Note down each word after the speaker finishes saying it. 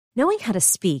Knowing how to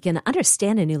speak and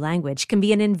understand a new language can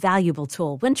be an invaluable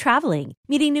tool when traveling,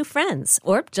 meeting new friends,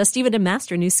 or just even to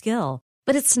master a new skill.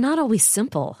 But it's not always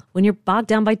simple when you're bogged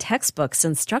down by textbooks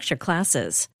and structured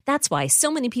classes. That's why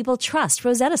so many people trust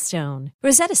Rosetta Stone.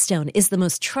 Rosetta Stone is the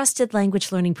most trusted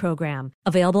language learning program,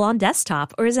 available on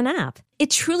desktop or as an app. It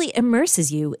truly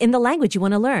immerses you in the language you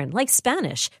want to learn, like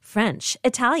Spanish, French,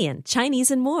 Italian,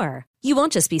 Chinese, and more. You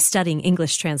won't just be studying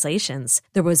English translations.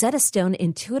 The Rosetta Stone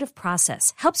intuitive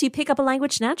process helps you pick up a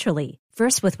language naturally,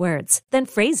 first with words, then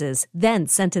phrases, then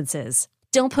sentences.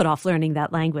 Don't put off learning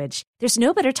that language. There's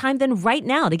no better time than right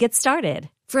now to get started.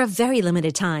 For a very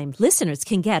limited time, listeners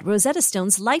can get Rosetta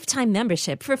Stone's lifetime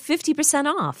membership for 50%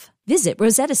 off. Visit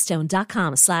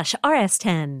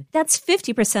rosettastone.com/rs10. That's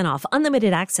 50% off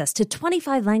unlimited access to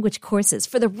 25 language courses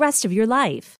for the rest of your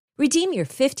life. Redeem your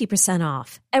 50%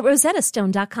 off at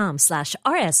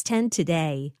rosettastone.com/rs10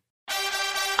 today.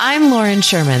 I'm Lauren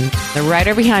Sherman, the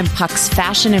writer behind Puck's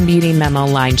Fashion and Beauty Memo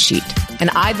line sheet, and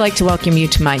I'd like to welcome you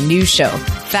to my new show,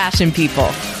 Fashion People.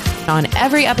 On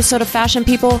every episode of Fashion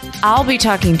People, I'll be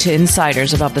talking to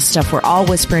insiders about the stuff we're all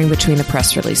whispering between the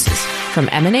press releases, from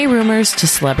M&A rumors to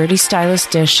celebrity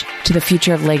stylist dish to the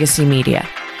future of legacy media.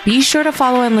 Be sure to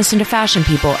follow and listen to Fashion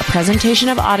People, a presentation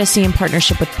of Odyssey in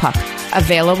partnership with Puck,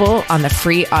 available on the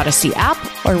free Odyssey app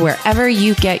or wherever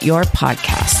you get your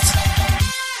podcasts.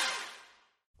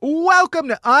 Welcome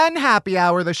to Unhappy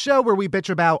Hour, the show where we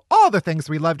bitch about all the things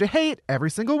we love to hate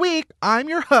every single week. I'm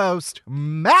your host,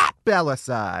 Matt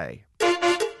Belisai.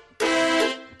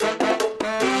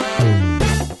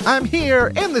 I'm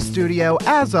here in the studio,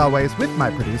 as always, with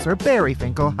my producer, Bari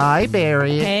Finkel. Hi,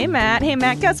 Bari. Hey, Matt. Hey,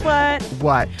 Matt, guess what?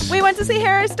 What? We went to see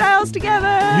Harry Styles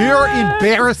together. You're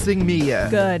embarrassing me.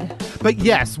 Good. But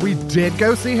yes, we did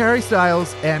go see Harry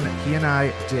Styles, and he and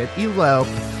I did elope.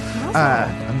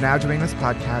 I'm now doing this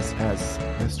podcast as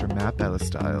Mr. Matt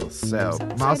Belisai, so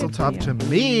mazel tov to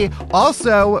me.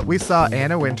 Also, we saw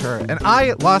Anna Wintour, and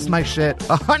I lost my shit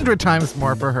 100 times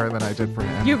more for her than I did for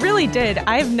him. You really did.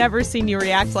 I've never seen you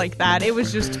react like that. It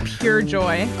was just pure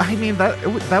joy. I mean,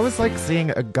 that was like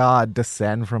seeing a god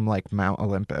descend from, like, Mount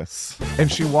Olympus.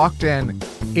 And she walked in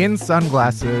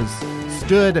sunglasses,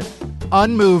 stood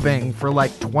unmoving for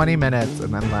like 20 minutes,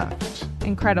 and then left.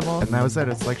 Incredible. And that was it.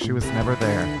 It's like she was never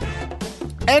there.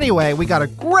 Anyway, we got a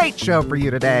great show for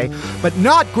you today, but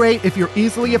not great if you're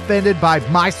easily offended by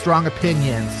my strong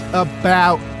opinions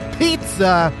about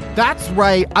pizza. That's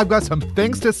right. I've got some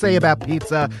things to say about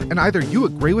pizza, and either you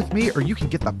agree with me or you can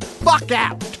get the fuck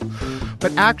out.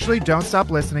 But actually, don't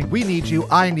stop listening. We need you.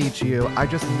 I need you. I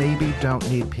just maybe don't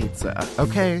need pizza.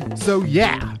 Okay? So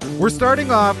yeah, we're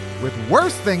starting off with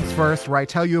worst things first, where I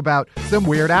tell you about some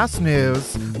weird ass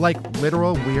news, like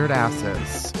literal weird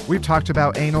asses. We've talked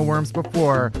about anal worms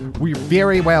before. We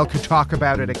very well could talk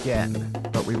about it again,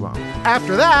 but we won't.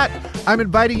 After that, I'm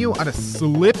inviting you on a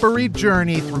slippery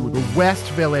journey through the West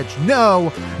Village.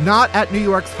 No, not at New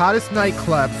York's hottest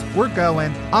nightclubs. We're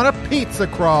going on a pizza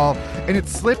crawl. And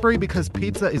it's slippery because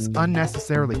pizza is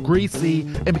unnecessarily greasy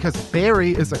and because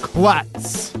Bari is a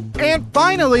klutz. And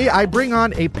finally, I bring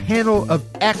on a panel of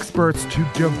experts to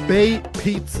debate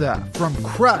pizza from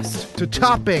crust to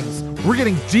toppings. We're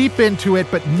getting deep into it,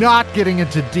 but not getting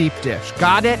into deep dish.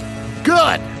 Got it?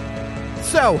 Good!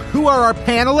 So, who are our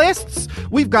panelists?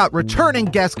 We've got returning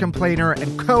guest complainer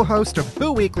and co-host of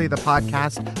Who Weekly, the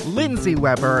podcast, Lindsey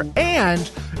Weber,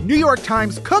 and New York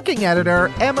Times cooking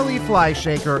editor, Emily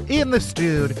Fleischaker, in the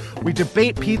studio. We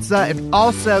debate pizza, and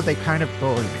also they kind of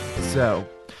bully me. So,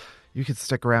 you can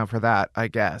stick around for that, I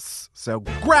guess. So,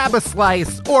 grab a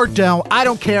slice, or don't. I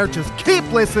don't care. Just keep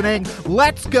listening.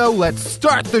 Let's go. Let's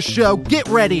start the show. Get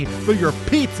ready for your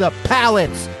pizza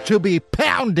palates to be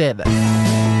pounded.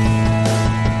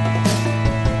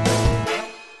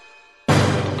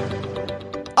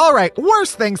 All right,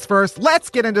 worst things first. Let's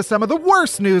get into some of the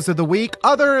worst news of the week,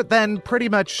 other than pretty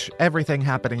much everything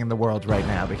happening in the world right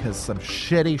now, because some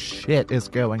shitty shit is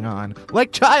going on,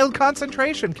 like child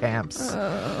concentration camps.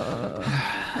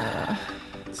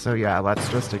 So yeah, let's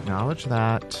just acknowledge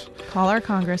that. Call our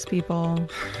Congress people.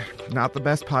 Not the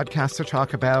best podcast to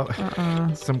talk about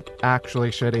some actually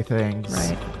shitty things.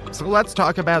 Right. So let's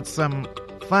talk about some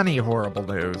funny, horrible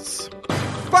news.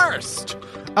 First,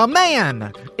 a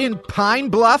man in Pine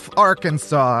Bluff,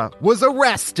 Arkansas, was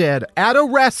arrested at a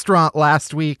restaurant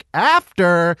last week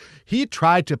after he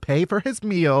tried to pay for his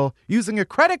meal using a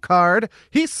credit card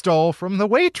he stole from the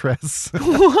waitress.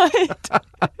 What?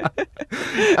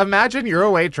 Imagine you're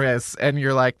a waitress and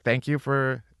you're like, thank you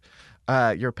for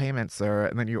your payment, sir.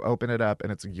 And then you open it up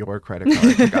and it's your credit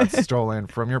card that got stolen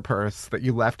from your purse that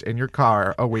you left in your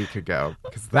car a week ago.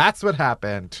 Because that's what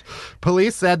happened.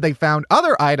 Police said they found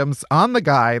other items on the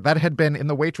guy that had been in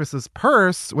the waitress's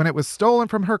purse when it was stolen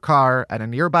from her car at a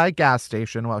nearby gas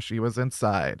station while she was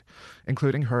inside,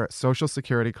 including her social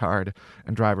security card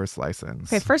and driver's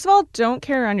license. Okay, first of all, don't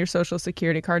carry around your social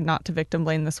security card, not to victim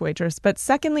blame this waitress. But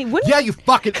secondly, Yeah, you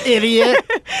fucking idiot.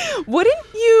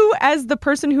 Wouldn't you, as the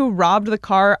person who robbed the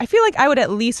car, I feel like I would at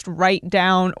least write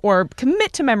down or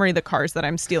commit to memory the cars that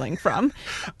I'm stealing from.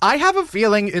 I have a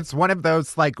feeling it's one of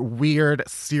those like weird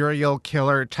serial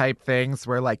killer type things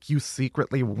where like you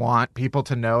secretly want people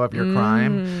to know of your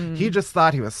crime. He just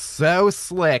thought he was so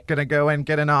slick, gonna go and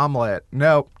get an omelet.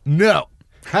 No.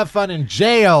 Have fun in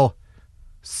jail,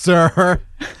 sir.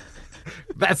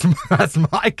 That's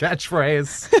my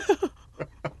catchphrase.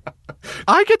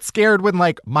 I get scared when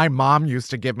like my mom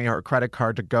used to give me her credit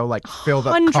card to go like fill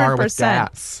the car with 100%.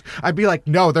 gas. I'd be like,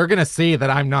 no, they're gonna see that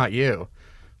I'm not you,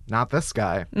 not this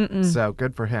guy. So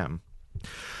good for him.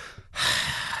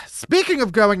 Speaking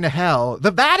of going to hell,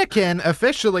 the Vatican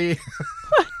officially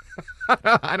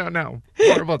I don't know.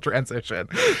 Horrible transition.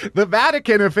 The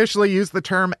Vatican officially used the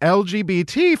term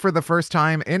LGBT for the first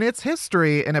time in its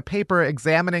history in a paper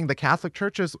examining the Catholic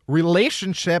Church's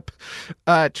relationship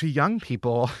to young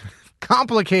people.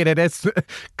 Complicated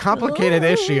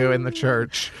issue in the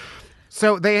church.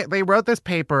 So they wrote this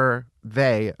paper,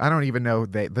 I don't even know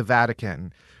the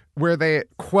Vatican, where they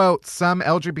quote, some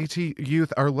LGBT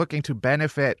youth are looking to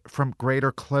benefit from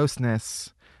greater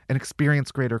closeness and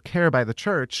experience greater care by the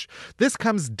church. This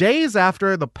comes days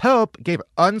after the Pope gave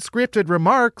unscripted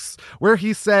remarks where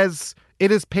he says,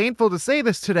 it is painful to say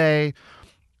this today,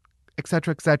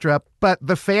 etc., but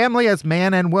the family as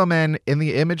man and woman in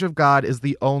the image of God is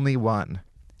the only one.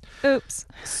 Oops.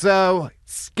 So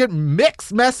get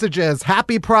mixed messages.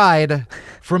 Happy Pride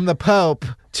from the Pope.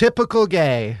 Typical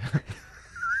gay.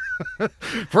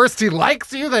 First he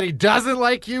likes you, then he doesn't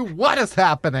like you. What is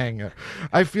happening?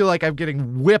 I feel like I'm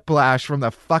getting whiplash from the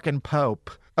fucking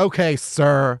Pope. Okay,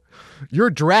 sir.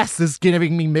 Your dress is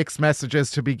giving me mixed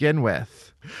messages to begin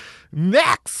with.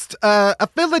 Next, a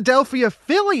Philadelphia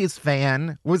Phillies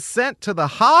fan was sent to the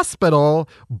hospital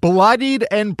bloodied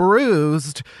and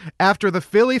bruised after the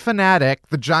Philly Fanatic,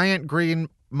 the giant green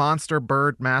monster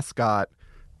bird mascot,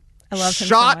 I love him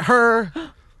so much.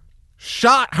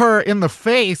 Shot her in the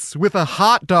face with a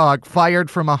hot dog fired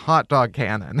from a hot dog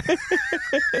cannon.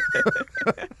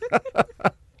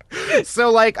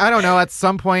 So, like, I don't know, at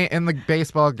some point in the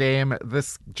baseball game,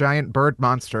 this giant bird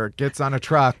monster gets on a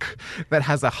truck that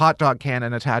has a hot dog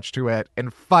cannon attached to it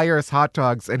and fires hot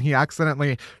dogs, and he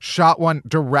accidentally shot one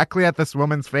directly at this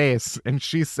woman's face. And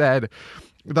she said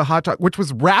the hot dog, which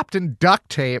was wrapped in duct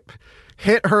tape,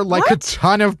 hit her like a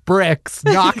ton of bricks,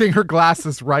 knocking her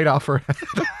glasses right off her head.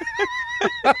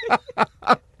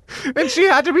 And she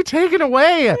had to be taken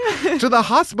away to the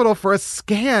hospital for a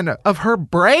scan of her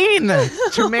brain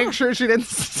to make sure she didn't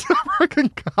suffer a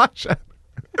concussion.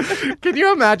 Can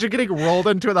you imagine getting rolled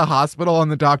into the hospital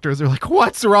and the doctors are like,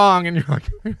 what's wrong? And you're like,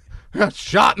 I got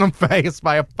shot in the face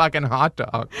by a fucking hot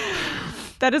dog.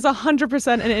 That is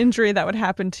 100% an injury that would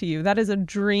happen to you. That is a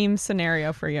dream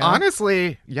scenario for you.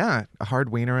 Honestly, yeah, a hard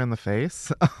wiener in the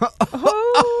face.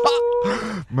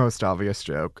 Most obvious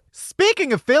joke.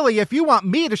 Speaking of Philly, if you want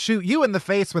me to shoot you in the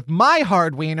face with my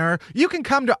hard wiener, you can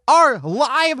come to our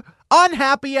live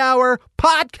Unhappy Hour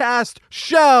podcast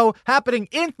show happening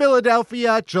in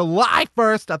Philadelphia, July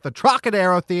 1st at the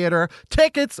Trocadero Theater.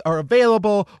 Tickets are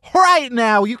available right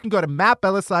now. You can go to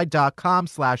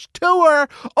mattbellassai.com/tour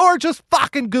or just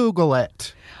fucking Google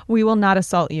it. We will not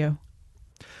assault you.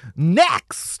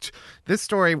 Next, this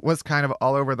story was kind of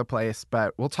all over the place,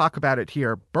 but we'll talk about it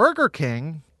here. Burger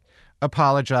King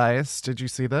apologized. Did you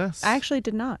see this? I actually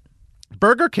did not.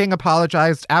 Burger King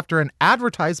apologized after an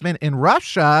advertisement in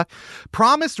Russia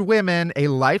promised women a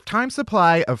lifetime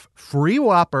supply of free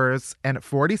Whoppers and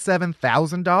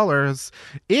 $47,000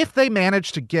 if they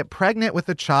managed to get pregnant with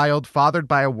a child fathered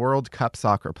by a World Cup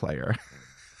soccer player.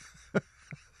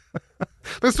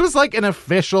 This was like an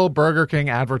official Burger King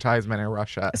advertisement in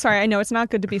Russia. Sorry, I know it's not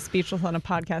good to be speechless on a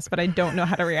podcast, but I don't know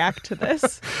how to react to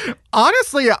this.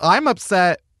 Honestly, I'm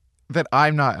upset that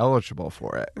I'm not eligible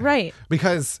for it. Right.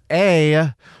 Because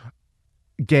A,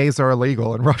 gays are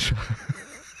illegal in Russia.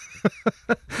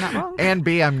 Not wrong. And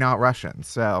B, I'm not Russian,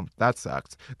 so that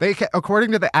sucks.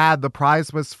 According to the ad, the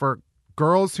prize was for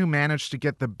girls who managed to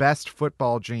get the best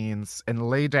football genes and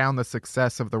lay down the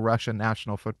success of the Russian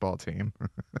national football team.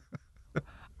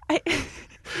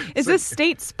 Is this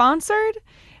state sponsored?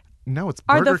 No, it's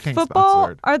Burger King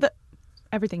sponsored.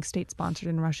 Everything's state sponsored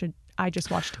in Russia. I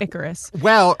just watched Icarus.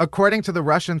 Well, according to the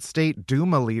Russian State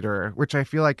Duma leader, which I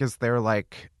feel like is their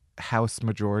like House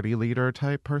Majority Leader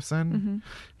type person,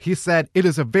 he said it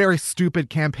is a very stupid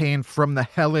campaign from the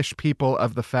hellish people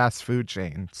of the fast food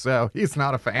chain. So he's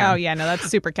not a fan. Oh, yeah, no, that's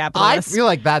super capitalist. I feel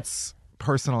like that's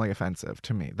personally offensive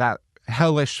to me. That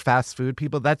hellish fast food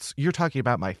people, you're talking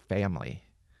about my family.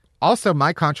 Also,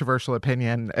 my controversial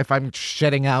opinion, if I'm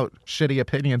shitting out shitty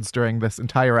opinions during this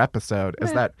entire episode,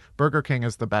 is that Burger King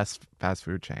is the best fast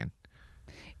food chain.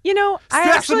 You know, I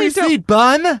actually Sesame seed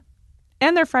bun?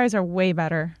 And their fries are way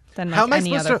better than like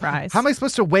any other fries. How am I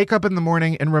supposed to wake up in the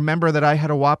morning and remember that I had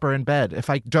a Whopper in bed if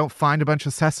I don't find a bunch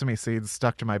of sesame seeds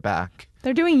stuck to my back?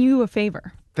 They're doing you a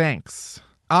favor. Thanks.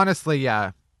 Honestly,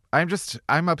 yeah.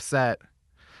 I'm upset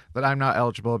that I'm not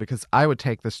eligible because I would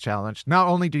take this challenge. Not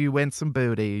only do you win some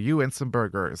booty, you win some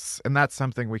burgers. And that's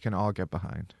something we can all get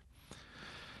behind.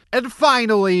 And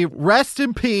finally, rest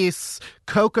in peace,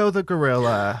 Coco the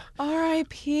gorilla.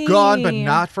 R.I.P. Gone but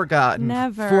not forgotten.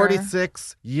 Never.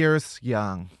 46 years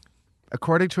young.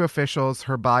 According to officials,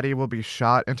 her body will be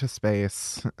shot into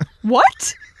space.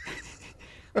 What?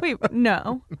 Wait,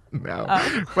 no. No.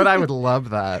 Oh. But I would love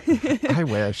that. I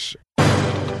wish.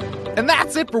 And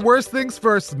that's it for Worst Things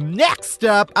First. Next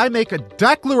up, I make a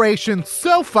declaration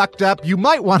so fucked up you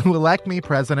might want to elect me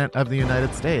president of the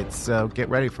United States. So get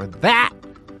ready for that.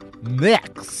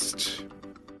 Next.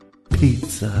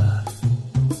 Pizza.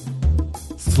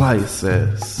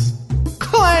 Slices.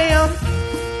 Clam.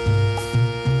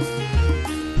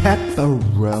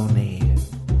 Pepperoni.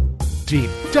 Deep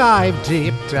dive,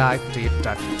 deep dive, deep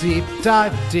dive, deep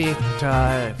dive, deep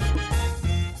dive.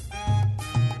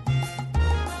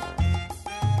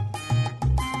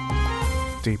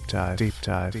 Deep dive, deep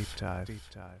dive, deep dive, deep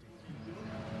dive.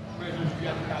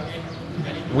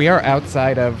 We are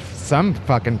outside of some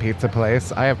fucking pizza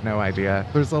place. I have no idea.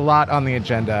 There's a lot on the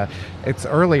agenda. It's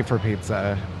early for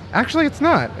pizza. Actually, it's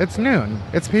not. It's noon.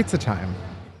 It's pizza time.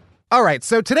 All right,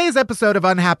 so today's episode of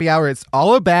Unhappy Hour is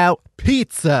all about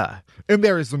pizza. And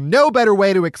there is no better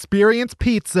way to experience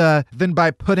pizza than by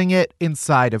putting it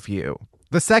inside of you.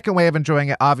 The second way of enjoying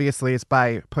it, obviously, is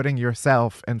by putting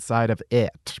yourself inside of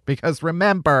it. Because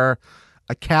remember,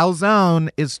 a calzone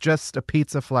is just a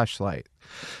pizza fleshlight.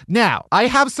 Now, I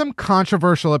have some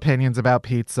controversial opinions about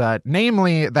pizza,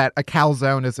 namely that a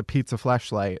calzone is a pizza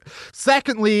fleshlight.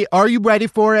 Secondly, are you ready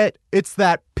for it? It's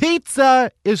that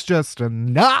pizza is just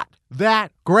not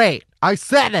that great. I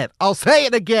said it. I'll say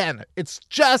it again. It's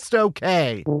just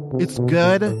okay. It's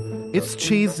good. It's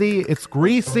cheesy. It's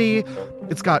greasy.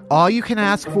 It's got all you can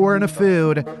ask for in a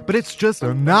food, but it's just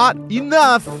not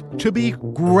enough to be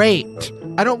great.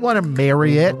 I don't want to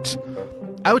marry it.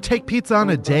 I would take pizza on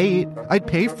a date. I'd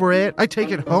pay for it. I'd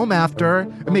take it home after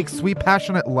and make sweet,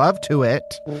 passionate love to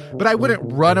it. But I wouldn't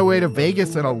run away to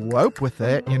Vegas and elope with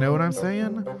it. You know what I'm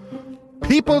saying?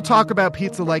 People talk about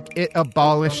pizza like it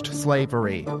abolished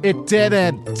slavery. It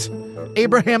didn't.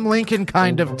 Abraham Lincoln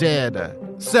kind of did.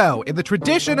 So, in the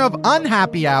tradition of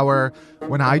Unhappy Hour,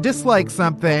 when I dislike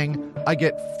something, I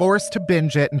get forced to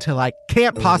binge it until I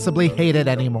can't possibly hate it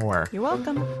anymore. You're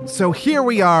welcome. So here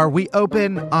we are. We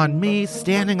open on me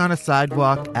standing on a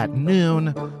sidewalk at noon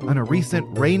on a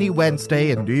recent rainy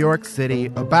Wednesday in New York City,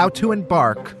 about to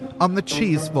embark on the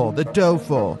cheeseful, the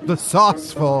doughful, the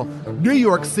sauceful New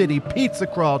York City Pizza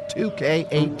Crawl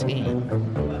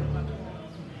 2K18.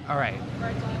 All right.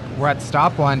 We're at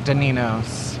Stop 1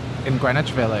 Danino's in Greenwich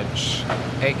Village,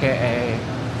 a.k.a.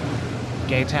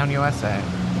 Gaytown, USA.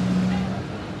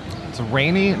 It's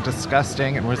rainy and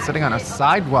disgusting, and we're sitting on a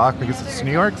sidewalk because it's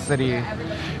New York City,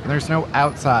 and there's no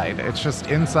outside. It's just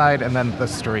inside and then the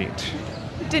street.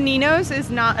 Danino's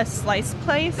is not a slice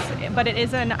place, but it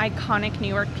is an iconic New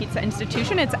York pizza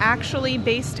institution. It's actually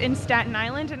based in Staten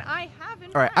Island, and I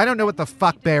haven't... All right, I don't know what the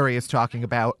fuck Bari is talking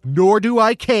about, nor do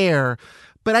I care.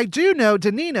 But I do know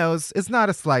Danino's is not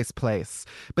a slice place,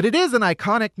 but it is an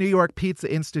iconic New York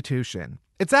pizza institution.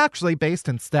 It's actually based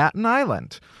in Staten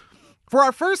Island. For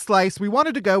our first slice, we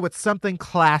wanted to go with something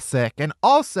classic and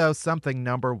also something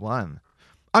number one.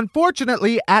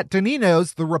 Unfortunately, at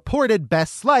Danino's, the reported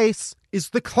best slice is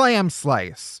the clam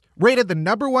slice, rated the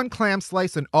number one clam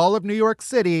slice in all of New York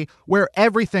City, where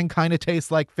everything kind of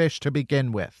tastes like fish to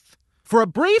begin with. For a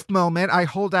brief moment, I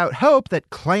hold out hope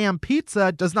that clam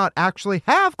pizza does not actually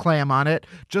have clam on it,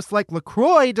 just like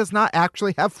LaCroix does not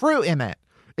actually have fruit in it.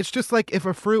 It's just like if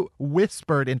a fruit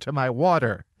whispered into my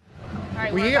water. All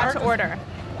right, we're about to order.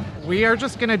 We are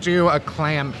just going to do a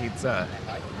clam pizza.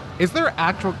 Is there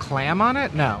actual clam on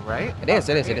it? No, right? It is.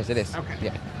 Okay.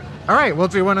 Yeah. All right, we'll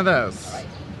do one of those. All right.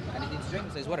 Anything to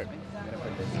drink? Says water.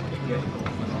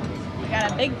 We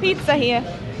got a big pizza here.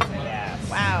 Yes.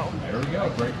 Wow. There we go.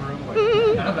 Break room.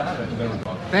 Have at it. There we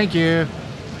go. Thank you.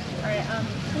 All right,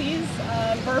 please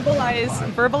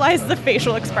verbalize the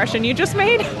facial expression you just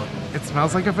made. It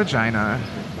smells like a vagina.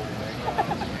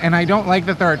 And I don't like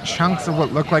that there are chunks of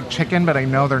what look like chicken, but I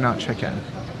know they're not chicken.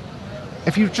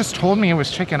 If you just told me it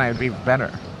was chicken, I'd be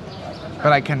better.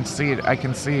 But I can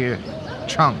see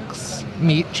chunks,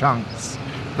 meat chunks,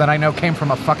 that I know came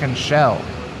from a fucking shell.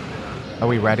 Are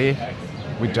we ready?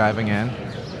 We diving in?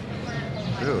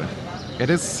 Ooh, it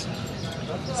is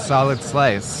solid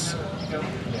slice.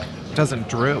 Doesn't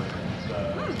droop.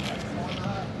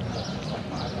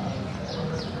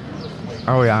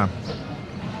 Oh yeah,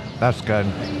 that's good.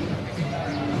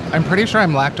 I'm pretty sure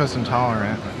I'm lactose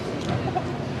intolerant.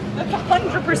 That's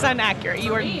 100% accurate.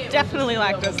 You are definitely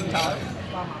lactose intolerant.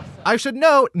 I should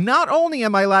note, not only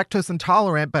am I lactose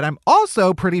intolerant, but I'm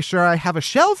also pretty sure I have a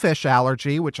shellfish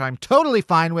allergy, which I'm totally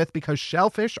fine with because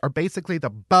shellfish are basically the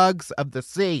bugs of the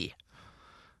sea.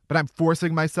 But I'm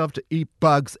forcing myself to eat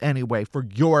bugs anyway for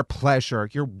your pleasure.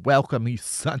 You're welcome, you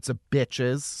sons of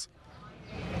bitches.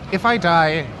 If I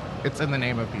die, it's in the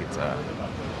name of pizza.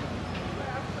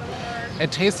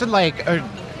 It tasted like a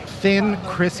thin,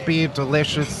 crispy,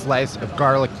 delicious slice of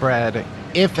garlic bread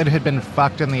if it had been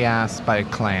fucked in the ass by a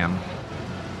clam.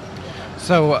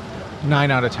 So, 9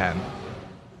 out of 10.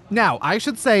 Now, I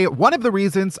should say one of the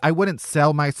reasons I wouldn't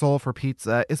sell my soul for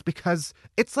pizza is because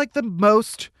it's like the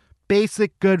most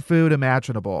basic good food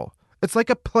imaginable. It's like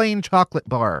a plain chocolate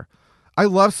bar. I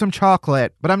love some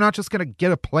chocolate, but I'm not just going to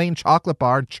get a plain chocolate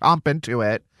bar and chomp into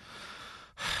it.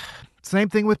 Same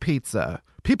thing with pizza.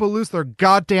 People lose their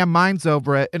goddamn minds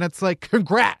over it, and it's like,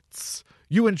 congrats!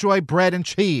 You enjoy bread and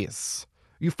cheese.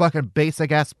 You fucking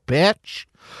basic-ass bitch.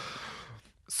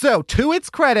 So, to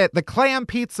its credit, the clam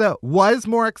pizza was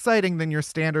more exciting than your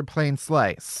standard plain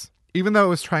slice, even though it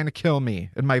was trying to kill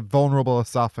me in my vulnerable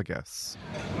esophagus.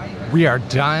 We are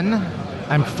done.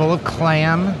 I'm full of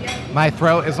clam. My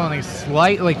throat is only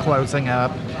slightly closing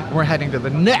up. We're heading to the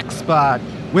next spot,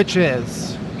 which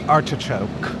is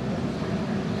artichoke.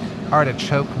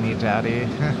 Artichoke me, daddy.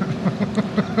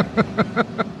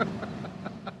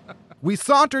 We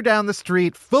saunter down the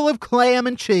street full of clam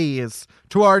and cheese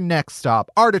to our next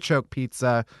stop, Artichoke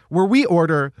Pizza, where we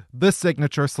order the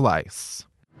signature slice.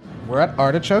 We're at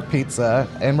Artichoke Pizza,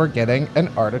 and we're getting an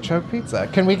artichoke pizza.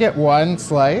 Can we get one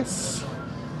slice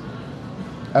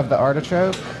of the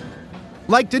artichoke?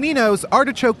 Like Danino's,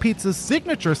 Artichoke Pizza's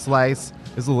signature slice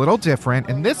is a little different.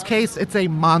 In this case, it's a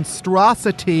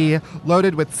monstrosity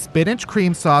loaded with spinach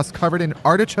cream sauce covered in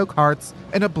artichoke hearts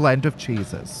and a blend of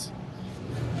cheeses.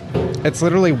 It's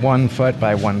literally 1 foot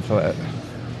by 1 foot.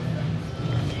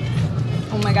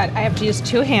 Oh my god, I have to use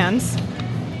 2 hands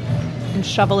and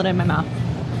shovel it in my mouth.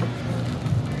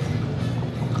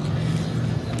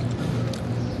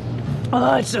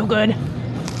 Oh, it's so good.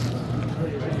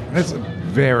 It's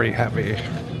very heavy.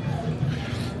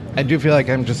 I do feel like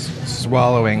I'm just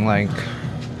swallowing like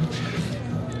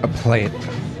a plate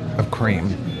of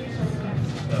cream.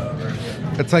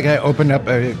 It's like I opened up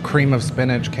a cream of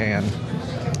spinach can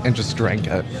and just drank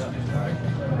it.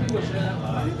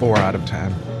 4 out of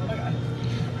 10.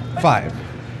 5.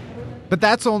 But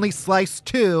that's only slice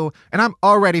 2, and I'm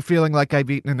already feeling like I've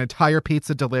eaten an entire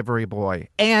pizza delivery boy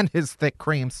and his thick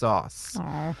cream sauce.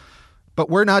 Aww. But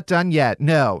we're not done yet,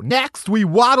 no. Next, we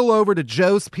waddle over to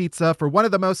Joe's Pizza for one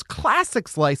of the most classic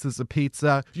slices of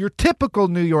pizza, your typical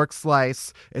New York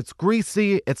slice. It's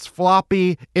greasy, it's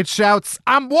floppy, it shouts,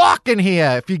 "I'm walking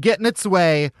here!" If you get in its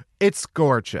way. It's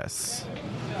gorgeous.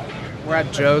 We're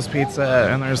at Joe's Pizza,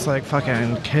 and there's like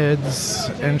fucking kids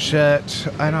and shit.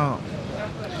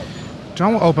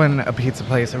 Don't open a pizza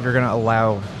place if you're gonna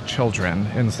allow children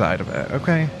inside of it,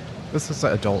 okay? This is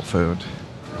adult food.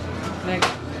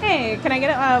 Hey, can I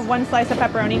get 1 slice of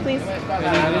pepperoni, please?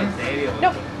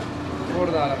 Nope.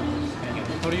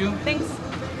 What are you? Thanks.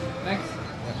 Next.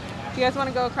 Do you guys want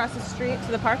to go across the street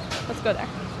to the park? Let's go there.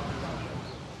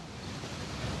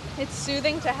 It's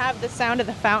soothing to have the sound of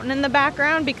the fountain in the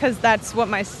background because that's what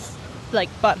my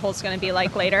butthole's going to be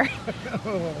like later.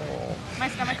 My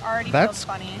stomach already feels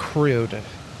funny. That's crude.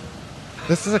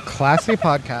 This is a classy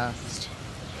podcast.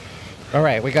 All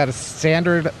right, we got a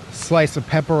standard slice of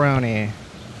pepperoni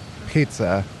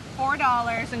pizza.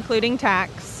 $4, including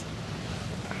tax.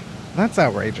 That's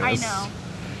outrageous. I know.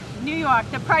 New York,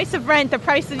 the price of rent, the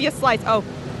price of your slice. Oh,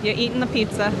 you're eating the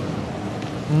pizza.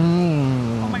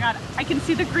 Oh my god, I can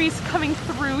see the grease coming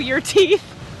through your teeth.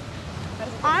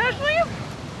 Honestly,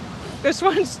 this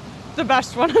one's the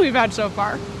best one we've had so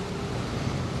far.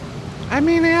 I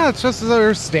mean, yeah, it's just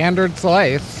a standard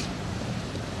slice.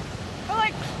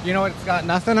 But You know what it's got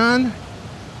nothing on?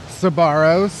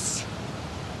 Sbarro's.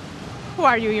 Who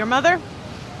are you, your mother?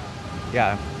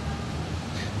 Yeah.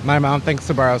 My mom thinks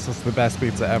Sbarro's is the best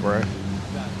pizza ever.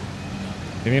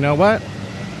 And you know what?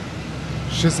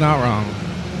 She's not wrong.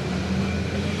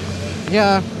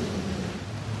 Yeah.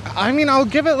 I mean, I'll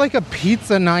give it like a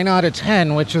pizza 9 out of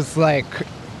 10, which is like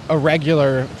a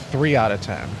regular 3 out of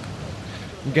 10.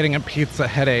 I'm getting a pizza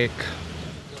headache.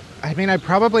 I mean, I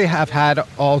probably have had,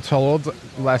 all told,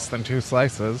 less than 2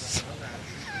 slices.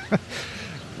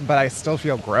 But I still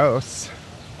feel gross.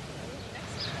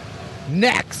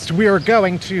 Next, we are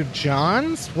going to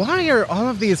John's. Why are all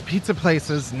of these pizza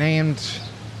places named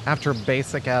after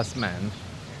basic-ass men?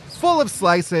 Full of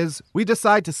slices, we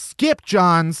decide to skip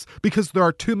John's because there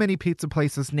are too many pizza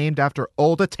places named after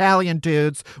old Italian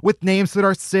dudes with names that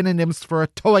are synonyms for a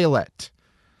toilet.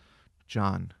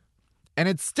 John. And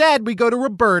instead, we go to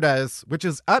Roberta's, which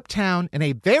is uptown and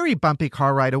a very bumpy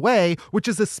car ride away, which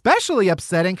is especially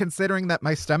upsetting considering that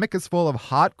my stomach is full of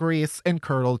hot grease and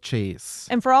curdled cheese.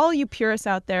 And for all you purists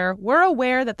out there, we're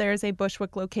aware that there is a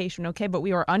Bushwick location, okay? But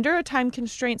we were under a time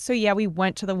constraint, so yeah, we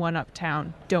went to the one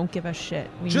uptown. Don't give a shit.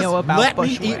 We Just know about let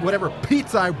Bushwick. me eat whatever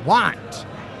pizza I want.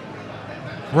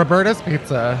 Roberta's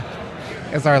Pizza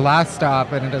is our last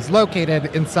stop, and it is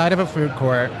located inside of a food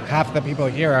court. Half the people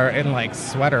here are in, like,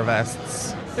 sweater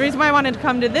vests. The reason why I wanted to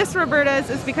come to this Roberta's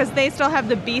is because they still have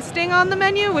the bee sting on the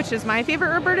menu, which is my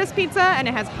favorite Roberta's pizza, and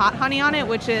it has hot honey on it,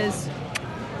 which is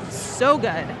so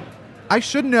good. I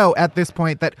should know at this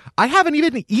point that I haven't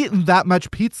even eaten that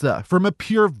much pizza from a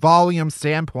pure volume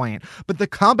standpoint, but the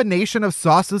combination of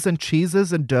sauces and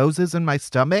cheeses and doses in my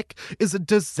stomach is a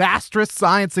disastrous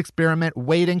science experiment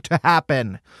waiting to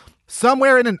happen.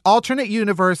 Somewhere in an alternate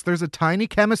universe, there's a tiny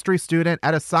chemistry student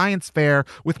at a science fair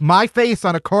with my face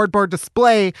on a cardboard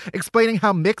display explaining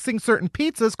how mixing certain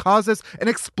pizzas causes an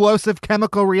explosive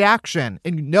chemical reaction.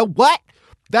 And you know what?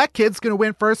 That kid's going to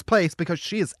win first place because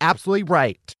she is absolutely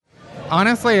right.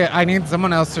 Honestly, I need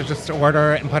someone else to just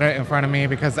order it and put it in front of me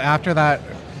because after that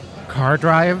car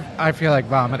drive, I feel like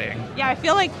vomiting. Yeah, I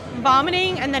feel like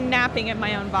vomiting and then napping at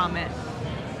my own vomit.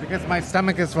 Because my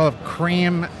stomach is full of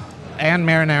cream and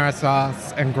marinara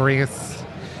sauce and grease,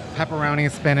 pepperoni,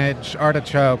 spinach,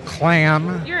 artichoke,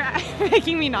 clam. You're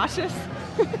making me nauseous.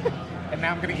 And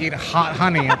now I'm going to eat hot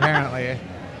honey, apparently.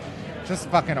 Just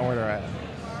fucking order it.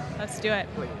 Let's do it.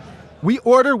 We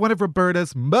order one of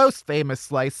Roberta's most famous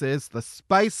slices, the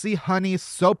spicy honey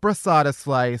sopressata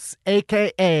slice,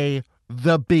 a.k.a.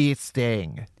 the bee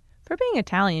sting. For being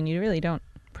Italian, you really don't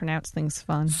pronounce things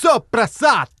fun.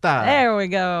 Sopressata! There we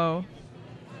go.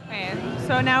 Okay,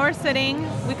 so now we're sitting.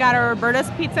 We got our Roberta's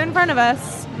pizza in front of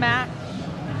us. Matt,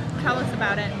 tell us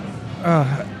about it.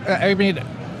 I mean,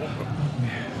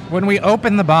 when we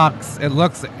open the box, it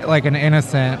looks like an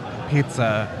innocent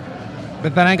pizza.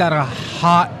 But then I got a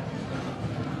hot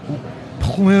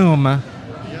plume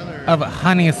of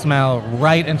honey smell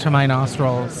right into my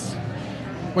nostrils,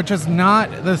 which is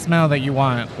not the smell that you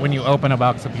want when you open a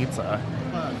box of pizza.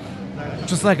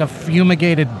 Just like a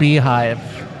fumigated beehive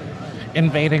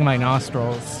invading my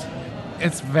nostrils.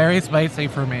 It's very spicy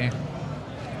for me.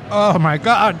 Oh my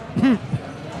god.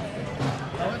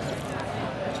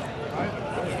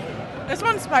 This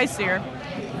one's spicier.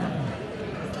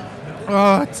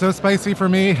 Oh, it's so spicy for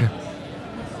me.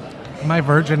 My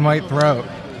virgin white throat.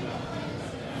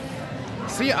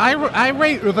 See, I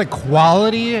rate the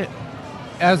quality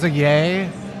as a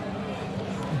yay,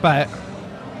 but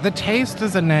the taste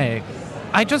is a nay.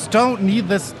 I just don't need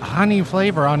this honey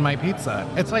flavor on my pizza.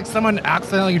 It's like someone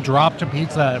accidentally dropped a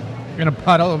pizza in a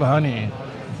puddle of honey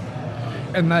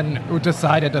and then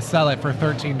decided to sell it for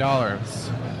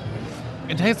 $13.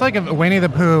 It tastes like if Winnie the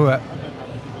Pooh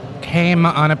came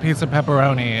on a piece of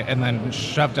pepperoni and then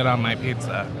shoved it on my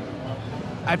pizza.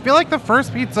 I feel like the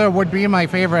first pizza would be my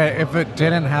favorite if it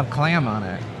didn't have clam on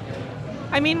it.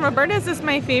 I mean, Roberta's is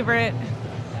my favorite,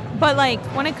 but like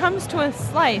when it comes to a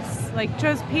slice, like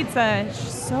Joe's Pizza is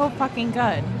just so fucking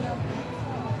good.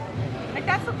 Like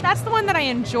that's the one that I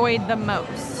enjoyed the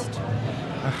most.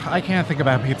 I can't think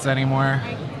about pizza anymore.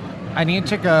 I need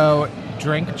to go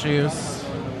drink juice,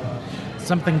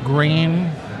 something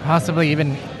green, possibly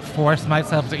even force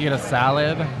myself to eat a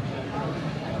salad.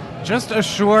 Just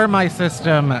assure my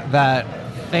system that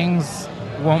things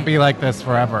won't be like this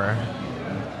forever.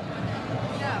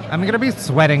 I'm gonna be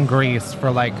sweating grease for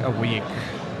like a week.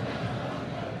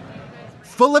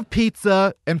 Full of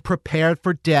pizza and prepared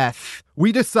for death,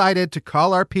 we decided to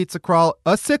call our pizza crawl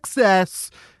a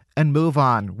success and move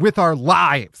on with our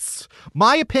lives.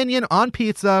 My opinion on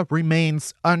pizza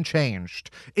remains unchanged.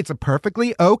 It's a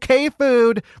perfectly okay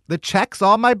food that checks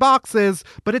all my boxes,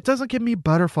 but it doesn't give me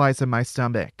butterflies in my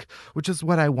stomach, which is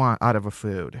what I want out of a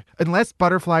food. Unless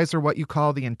butterflies are what you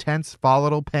call the intense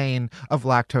volatile pain of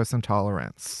lactose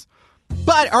intolerance.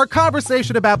 But our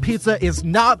conversation about pizza is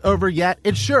not over yet.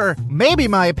 And sure, maybe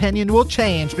my opinion will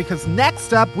change because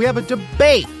next up we have a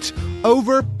debate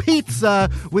over pizza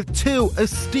with two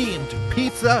esteemed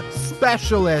pizza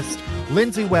specialists,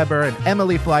 Lindsey Weber and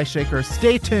Emily Fleischaker.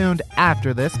 Stay tuned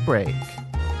after this break.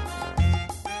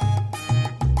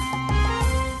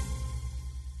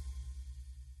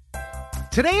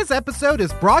 Today's episode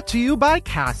is brought to you by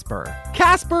Casper.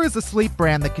 Casper is a sleep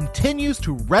brand that continues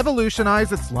to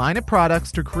revolutionize its line of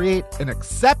products to create an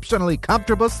exceptionally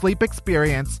comfortable sleep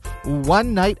experience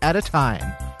one night at a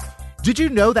time. Did you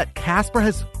know that Casper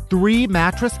has 3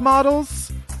 mattress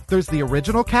models? There's the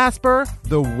original Casper,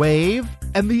 the Wave,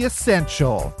 and the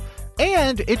Essential.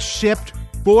 And it's shipped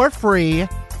for free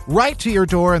right to your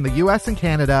door in the US and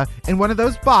Canada in one of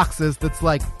those boxes that's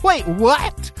like, wait,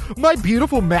 what? My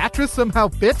beautiful mattress somehow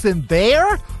fits in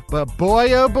there? But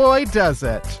boy, oh boy, does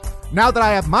it. Now that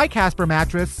I have my Casper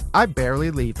mattress, I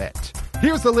barely leave it.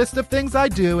 Here's a list of things I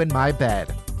do in my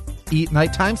bed. Eat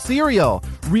nighttime cereal,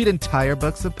 read entire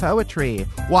books of poetry,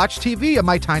 watch TV on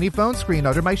my tiny phone screen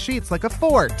under my sheets like a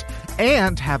fort,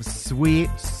 and have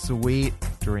sweet, sweet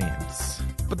dreams.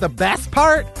 But the best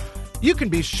part? You can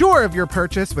be sure of your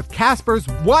purchase with Casper's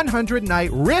 100-night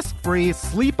risk-free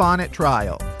Sleep On It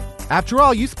trial. After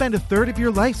all, you spend a third of your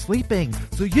life sleeping,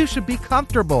 so you should be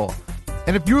comfortable.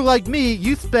 And if you're like me,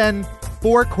 you spend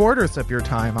 4/4 of your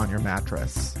time on your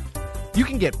mattress. You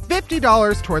can get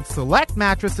 $50 towards select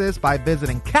mattresses by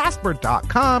visiting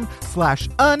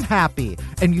casper.com/unhappy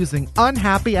and using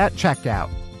unhappy at checkout.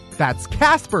 That's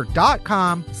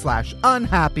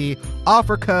casper.com/unhappy.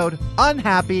 Offer code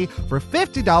unhappy for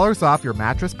 $50 off your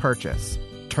mattress purchase.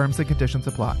 Terms and conditions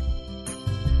apply.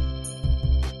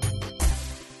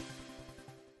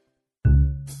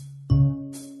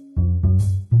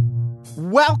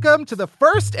 Welcome to the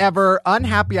first ever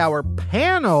Unhappy Hour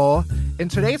panel. And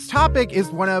today's topic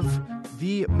is one of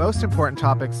the most important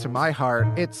topics to my heart.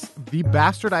 It's the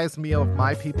bastardized meal of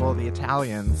my people, the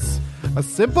Italians. A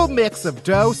simple mix of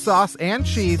dough, sauce, and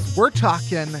cheese. We're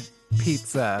talking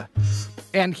pizza.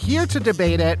 And here to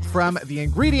debate it, from the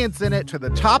ingredients in it to the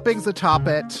toppings atop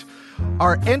it,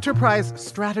 our enterprise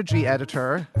strategy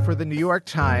editor for the New York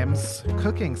Times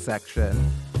cooking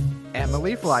section,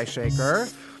 Emily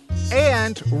Fleischaker,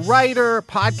 and writer,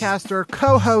 podcaster,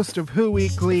 co-host of Who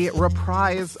Weekly,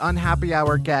 reprise Unhappy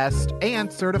Hour guest,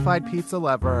 and certified pizza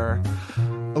lover,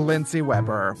 Lindsey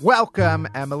Weber. Welcome,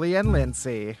 Emily and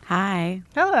Lindsey. Hi.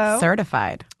 Hello.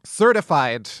 Certified.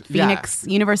 Phoenix,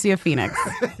 University of Phoenix.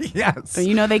 Yes. So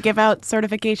you know they give out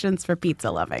certifications for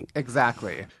pizza loving.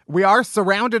 Exactly. We are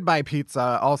surrounded by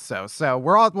pizza also, so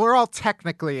we're all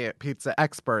technically pizza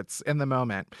experts in the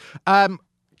moment.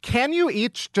 Can you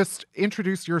each just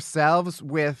introduce yourselves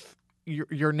with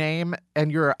your name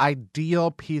and your ideal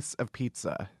piece of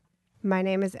pizza? My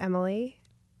name is Emily,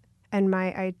 and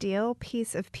my ideal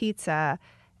piece of pizza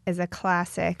is a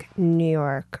classic New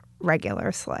York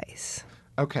regular slice.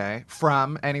 Okay.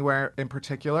 From anywhere in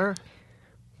particular?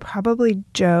 Probably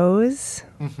Joe's.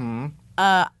 Mm-hmm.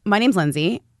 My name's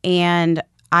Lindsay, and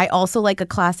I also like a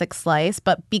classic slice,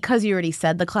 but because you already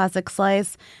said the classic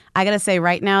slice, I gotta say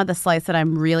right now the slice that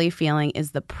I'm really feeling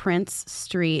is the Prince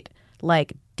Street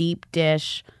like deep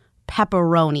dish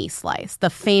pepperoni slice. The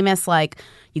famous, like,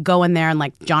 you go in there and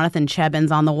like Jonathan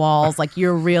Cheban's on the walls, like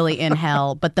you're really in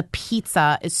hell, but the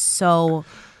pizza is so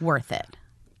worth it.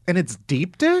 And it's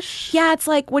deep dish? Yeah, it's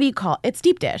like, what do you call it? It's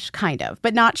deep dish, kind of,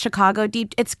 but not Chicago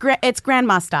deep. It's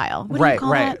grandma style. What do you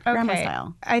call that? Grandma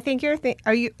style. I think you're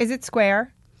is it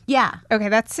square? Yeah. Okay,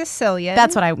 that's Sicilian.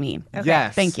 That's what I mean. Okay.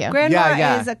 Yes. Thank you.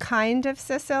 Grandma is a kind of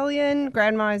Sicilian.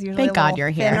 Grandma is usually Thank God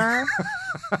you're thinner.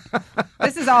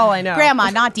 This is all I know. Grandma,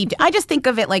 not deep. I just think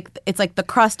of it like it's like the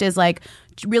crust is like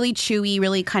really chewy,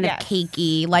 really kind of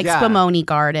cakey, like Spumoni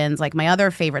Gardens, like my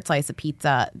other favorite slice of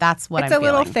pizza. That's what it's I'm a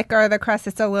little feeling. thicker. The crust,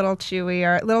 it's a little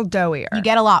chewier, a little doughier. You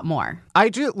get a lot more. I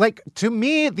do, like, to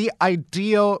me, the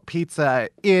ideal pizza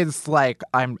is like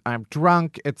I'm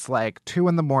drunk. It's like 2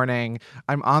 a.m.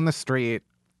 I'm on the street.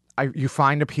 You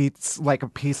find a piece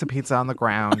of pizza on the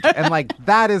ground, and like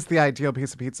that is the ideal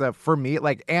piece of pizza for me.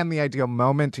 Like, and the ideal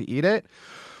moment to eat it.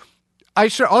 I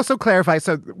should also clarify.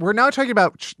 So we're not talking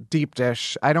about deep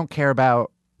dish. I don't care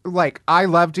about like, I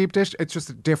love deep dish. It's just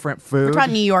a different food. We're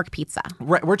talking New York pizza.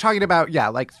 We're talking about,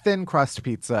 like thin crust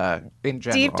pizza in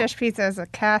general. Deep dish pizza is a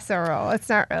casserole. It's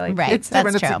not really Right. It's pizza.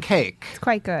 different. That's It's true. a cake. It's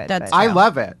quite good. That's but- I true.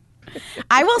 love it.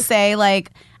 I will say,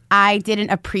 like, I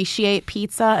didn't appreciate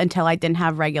pizza until I didn't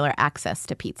have regular access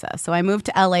to pizza. So I moved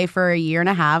to LA for a year and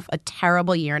a half, a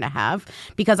terrible year and a half,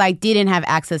 because I didn't have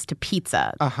access to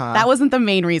pizza. That wasn't the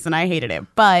main reason I hated it.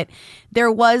 But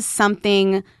there was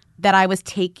something that I was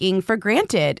taking for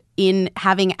granted in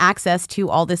having access to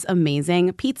all this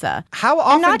amazing pizza. How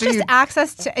often And not do just you...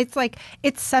 access to,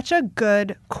 it's such a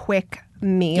good, quick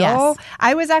meal. Yes.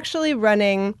 I was actually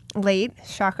running late,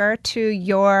 shocker, to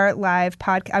your live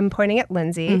podcast. I'm pointing at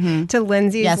Lindsay, to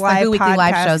Lindsay's Yes, the live Who Weekly podcast.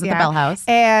 live shows at the Bell House.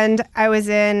 And I was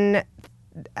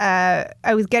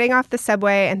I was getting off the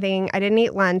subway and thinking I didn't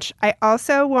eat lunch. I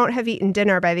also won't have eaten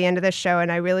dinner by the end of the show,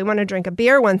 and I really want to drink a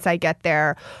beer once I get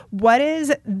there. What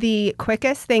is the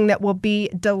quickest thing that will be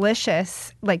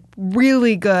delicious, like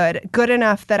really good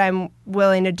enough that I'm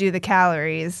willing to do the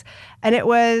calories? And it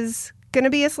was going to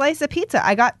be a slice of pizza.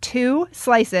 I got 2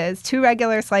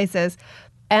 regular slices,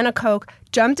 and a Coke.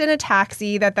 Jumped in a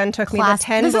taxi that then took me the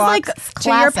 10 This is like blocks to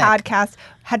your classic. podcast.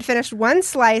 Had finished 1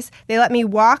 slice. They let me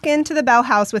walk into the Bell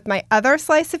House with my other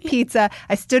slice of pizza.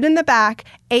 I stood in the back,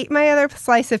 ate my other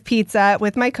slice of pizza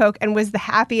with my Coke, and was the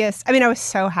happiest. I mean, I was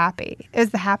so happy. It was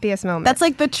the happiest moment. That's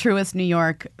like the truest New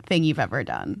York thing you've ever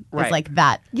done. Right. It's like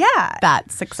that. Yeah.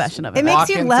 That succession of It events. makes Walk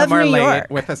you in love somewhere New late York.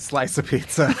 with a slice of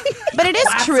pizza. But it is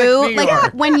Classic true. New Like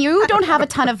York. when you don't have a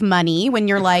ton of money, when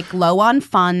you're like low on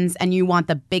funds and you want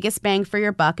the biggest bang for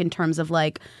your buck in terms of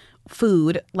like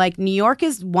food, like New York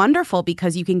is wonderful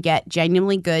because you can get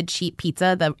genuinely good, cheap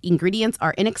pizza. The ingredients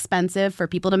are inexpensive for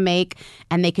people to make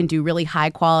and they can do really high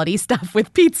quality stuff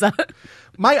with pizza.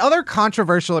 My other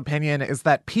controversial opinion is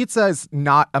that pizza is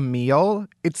not a meal.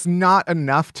 It's not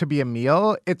enough to be a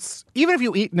meal. It's even if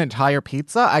you eat an entire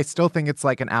pizza, I still think it's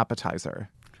like an appetizer.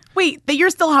 Wait, that you're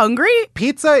still hungry?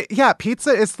 Pizza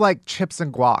is like chips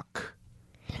and guac.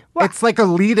 It's like a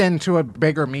lead-in to a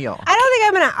bigger meal. I don't think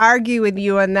I'm going to argue with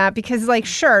you on that because, like,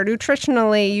 sure,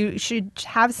 nutritionally, you should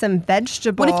have some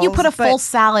vegetables. What if you put a but- full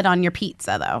salad on your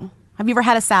pizza, though? Have you ever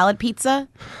had a salad pizza?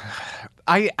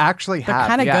 I actually They're have.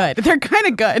 kind of yeah. good. They're kind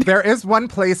of good. There is one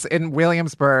place in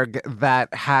Williamsburg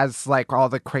that has like all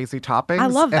the crazy toppings. I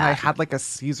love And I that. had like a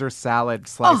Caesar salad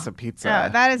slice of pizza. No,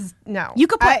 that is no. You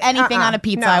could put anything on a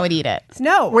pizza, no. I would eat it.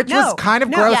 No, Which no, was kind of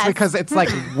no. gross Yes. because it's like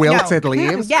wilted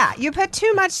leaves. Yeah, you put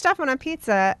too much stuff on a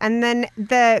pizza, and then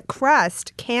the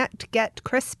crust can't get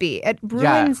crispy. It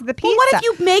ruins the pizza. Well, what if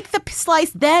you make the slice,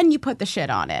 then you put the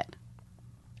shit on it?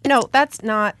 No, that's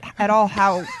not at all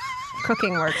how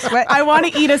cooking works. What? I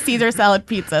want to eat a Caesar salad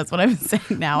pizza. Is what I'm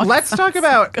saying now. Let's talk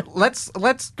about let's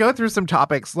go through some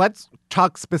topics. Let's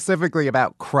talk specifically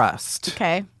about crust.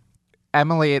 Okay.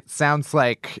 Emily, it sounds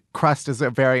like crust is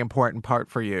a very important part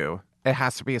for you. It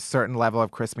has to be a certain level of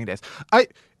crispiness.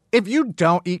 If you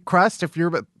don't eat crust, if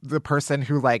you're the person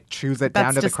who like chews it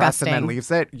down That's to the crust and then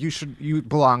disgusting. leaves it, you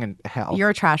belong in hell. You're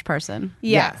a trash person.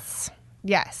 Yes.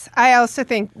 Yes. I also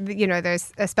think,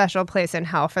 there's a special place in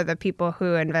hell for the people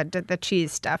who invented the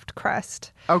cheese stuffed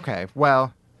crust. Okay,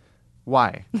 well,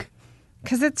 why?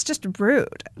 Because it's just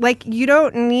rude. Like, you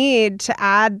don't need to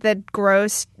add the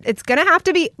gross. It's going to have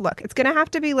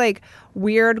to be like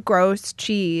weird, gross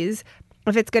cheese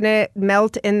if it's going to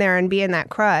melt in there and be in that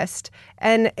crust.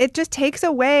 And it just takes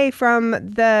away from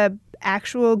the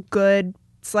actual good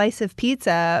slice of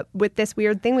pizza with this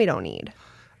weird thing we don't need.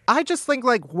 I just think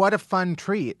like what a fun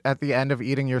treat at the end of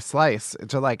eating your slice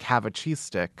to like have a cheese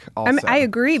stick also. I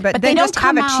agree, but But then they don't just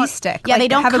have come a out. cheese stick. Yeah, Like, they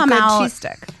don't have come a good out. cheese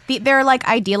stick. They're like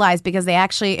idealized because they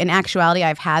actually, in actuality,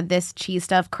 I've had this cheese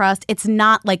stuffed crust. It's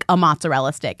not like a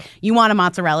mozzarella stick. You want a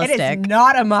mozzarella It stick? is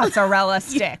not a mozzarella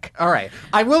stick. All right.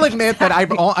 I will admit that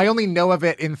I only know of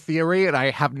it in theory and I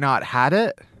have not had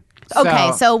it.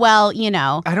 Okay, so well,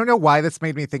 I don't know why this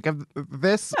made me think of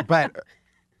this, but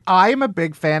I'm a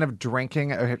big fan of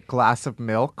drinking a glass of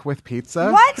milk with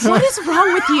pizza. What is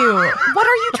wrong with you? What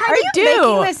are you trying Are to you do?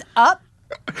 making this up?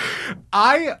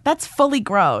 That's fully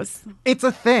gross. It's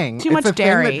a thing. Too much it's a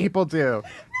dairy. thing that people do.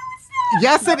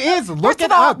 Yes, it is. Look First it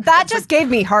of all, up. that just gave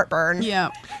me heartburn. Yeah.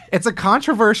 It's a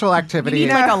controversial activity. You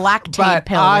need like a lactate but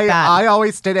pill with that. I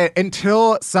always did it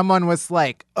until someone was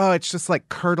like, oh, it's just like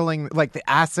curdling, like the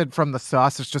acid from the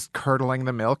sauce is just curdling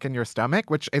the milk in your stomach,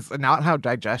 which is not how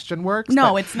digestion works.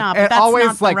 No, but it's not. it But that's always,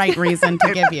 not the like, right reason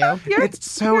to give you.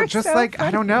 It's so you're just so like, I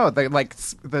funny. don't know,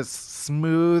 the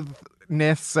smooth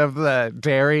sweetness of the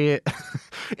dairy.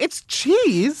 It's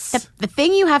cheese. The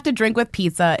thing you have to drink with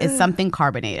pizza is something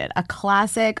carbonated. A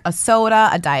classic, a soda,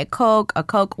 a Diet Coke, a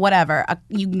Coke, whatever.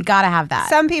 You gotta have that.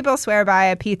 Some people swear by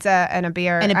a pizza and a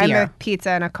beer. And a I'm beer. a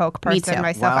pizza and a Coke Me person too.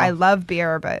 myself. Wow. I love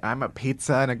beer, but I'm a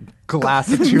pizza and a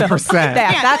glass of 2%.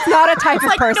 that's not a type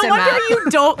of person, no wonder Matt. you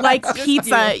don't like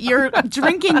pizza. You're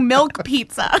drinking milk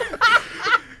pizza.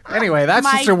 Anyway, that's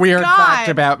My just a weird God. fact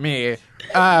about me.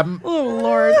 Oh,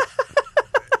 Lord.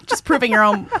 Just proving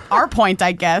our point,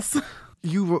 I guess.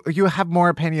 You have more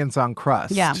opinions on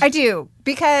crust. Yeah. I do,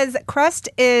 because crust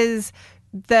is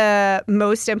the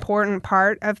most important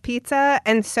part of pizza.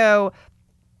 And so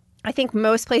I think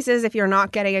most places, if you're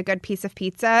not getting a good piece of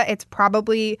pizza, it's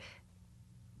probably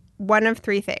one of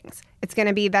three things. It's going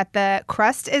to be that the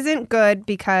crust isn't good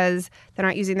because they're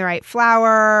not using the right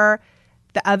flour,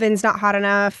 the oven's not hot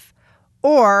enough,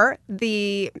 or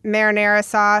the marinara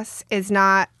sauce is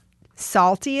not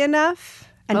salty enough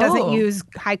and doesn't use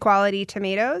high quality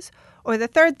tomatoes. Or the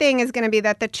third thing is going to be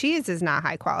that the cheese is not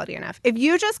high quality enough. If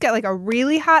you just get like a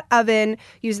really hot oven,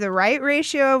 use the right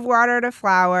ratio of water to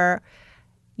flour,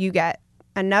 you get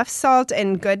enough salt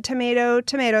and good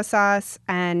tomato sauce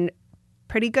and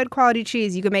pretty good quality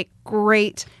cheese, you can make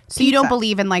great So you don't pizza.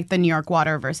 believe in like the New York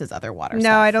water versus other water No,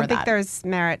 stuff I don't for think that. there's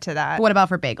merit to that. What about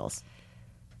for bagels?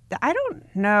 I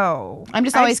don't know. I'm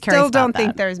just always I curious still about don't think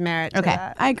that. there's merit to Okay,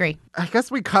 that. I agree. I guess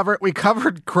we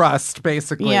covered crust,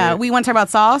 basically. Yeah, we want to talk about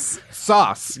sauce.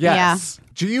 Sauce, yes.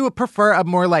 Do you prefer a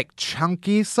more like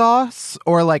chunky sauce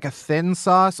or like a thin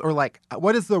sauce, or like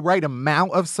what is the right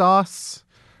amount of sauce?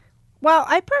 Well,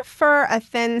 I prefer a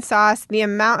thin sauce. The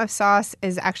amount of sauce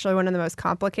is actually one of the most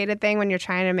complicated thing when you're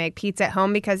trying to make pizza at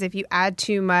home, because if you add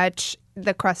too much,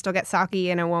 the crust will get soggy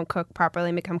and it won't cook properly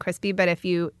and become crispy. But if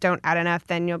you don't add enough,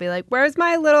 then you'll be like, where's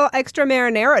my little extra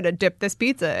marinara to dip this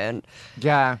pizza in?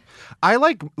 Yeah. I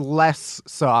like less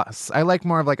sauce. I like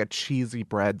more of like a cheesy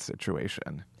bread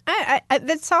situation.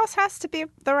 The sauce has to be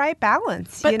the right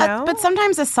balance, But, you know? but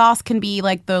sometimes a sauce can be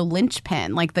like the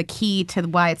linchpin, like the key to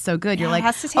why it's so good. You're Yeah, like, it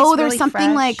has to taste oh, there's really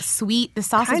something fresh. like sweet. The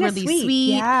sauce Kinda is really sweet,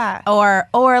 sweet. yeah.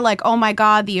 Or like, oh my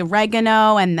God, the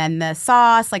oregano and then the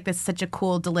sauce. Like, this is such a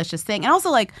cool, delicious thing. And also,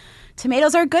 like,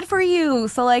 tomatoes are good for you.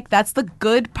 So, like, that's the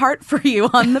good part for you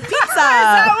on the pizza. Is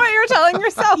that what you're telling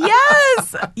yourself?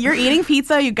 Yes. You're eating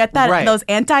pizza. You get that Right. those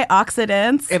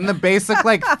antioxidants. In the basic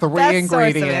like three Best source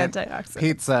of ingredient antioxidants.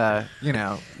 pizza, you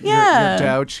know, Yeah. your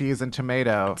dough, cheese, and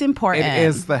tomato. It's important. It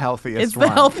is the healthiest It's the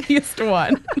one. healthiest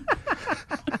one.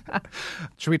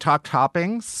 Should we talk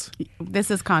toppings?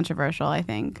 This is controversial, I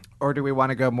think. Or do we want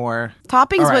to go more?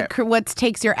 Toppings All right. what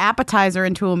takes your appetizer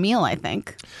into a meal, I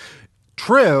think.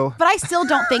 True. But I still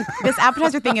don't think this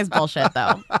appetizer thing is bullshit,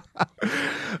 though.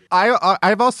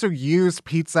 I've also used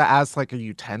pizza as like a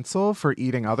utensil for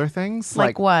eating other things.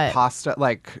 Like what? Pasta.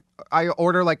 Like I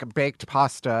order like a baked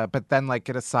pasta, but then like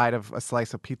get a side of a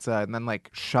slice of pizza and then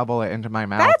like shovel it into my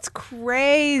mouth. That's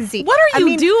crazy. What are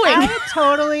you doing?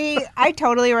 I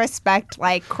totally respect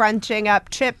like crunching up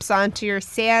chips onto your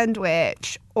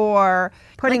sandwich or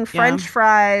putting French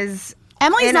fries.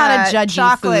 Emily's in not a judgy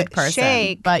chocolate food person,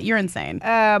 shake, but you're insane.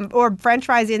 or French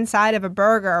fries inside of a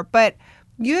burger. But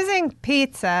using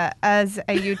pizza as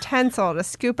a utensil to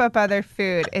scoop up other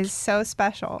food is so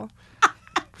special.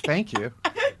 Thank you.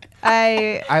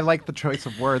 I like the choice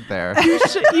of word there.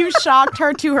 You shocked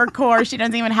her to her core. She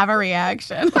doesn't even have a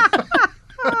reaction.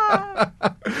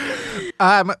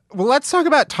 Well, let's talk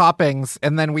about toppings,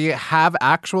 and then we have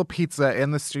actual pizza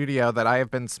in the studio that I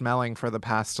have been smelling for the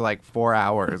past like 4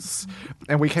 hours,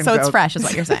 and we can So it's go- fresh, is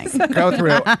what you're saying. go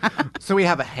through. So we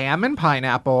have a ham and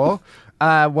pineapple,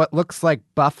 what looks like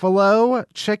buffalo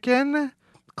chicken,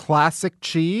 classic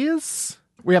cheese.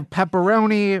 We have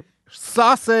pepperoni,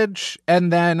 sausage,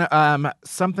 and then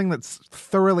something that's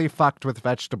thoroughly fucked with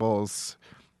vegetables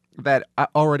that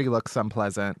already looks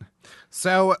unpleasant.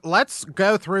 So let's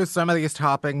go through some of these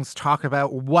toppings, talk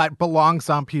about what belongs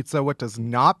on pizza, what does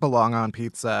not belong on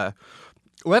pizza.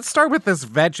 Let's start with this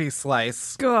veggie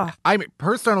slice. Ugh. I mean,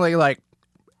 personally, like,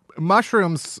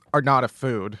 mushrooms are not a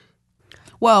food.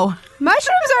 Whoa.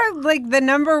 mushrooms are like the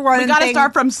number one. We got to thing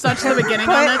start from such the beginning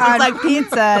put on this. on It's like,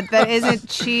 pizza that isn't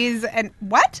cheese and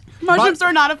what? mushrooms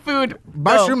are not a food.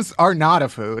 Mushrooms are not a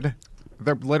food.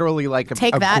 They're literally like a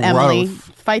Take a that, growth. Emily.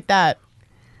 Fight that.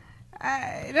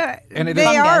 And it They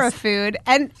is- are a Fungus. food,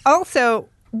 and also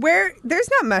there's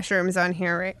not mushrooms on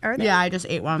here, right? Are there? Yeah, I just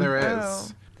ate one. There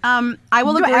is. I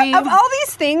will But agree. of all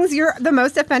these things, you're the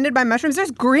most offended by mushrooms. There's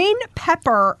green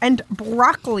pepper and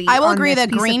broccoli. I will on agree this that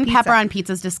piece of green pizza. pepper on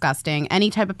pizza is disgusting.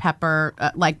 Any type of pepper,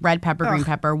 like red pepper, green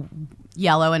pepper,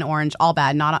 yellow and orange, all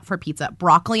bad. Not for pizza.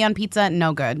 Broccoli on pizza,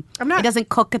 no good. It doesn't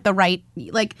cook at the right,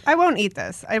 like. I won't eat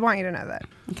this. I want you to know that.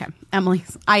 Okay. Emily,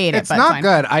 I ate it, It's but not fine.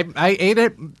 good. I ate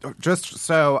it just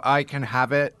so I can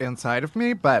have it inside of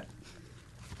me, but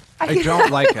I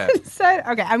don't like it.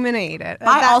 Okay, I'm going to eat it.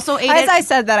 I also ate As it- I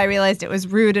said that, I realized it was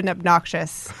rude and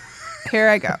obnoxious. Here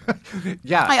I go.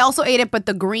 Yeah. I also ate it, but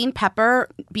the green pepper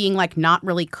being like not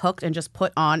really cooked and just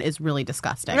put on is really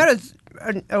disgusting. That is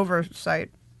an oversight.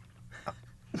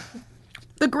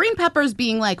 The green peppers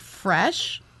being like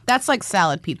fresh, that's like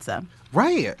salad pizza.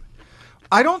 Right.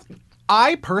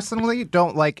 I personally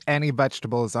don't like any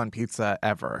vegetables on pizza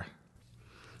ever.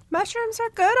 Mushrooms are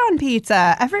good on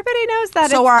pizza. Everybody knows that.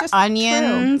 So it's are just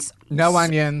onions. No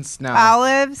onions, no. true.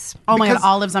 Olives. Oh my God, Because-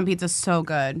 olives on pizza is so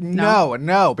good.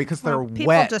 No, because they're People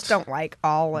wet. just don't like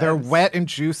olives. They're wet and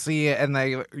juicy, and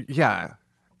I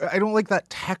don't like that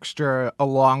texture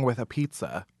along with a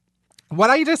pizza. What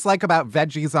I dislike about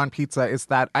veggies on pizza is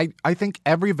that I think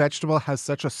every vegetable has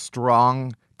such a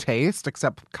strong taste,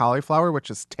 except cauliflower, which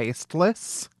is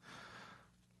tasteless.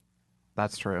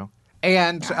 That's true.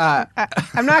 And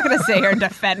I'm not going to sit here and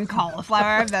defend cauliflower.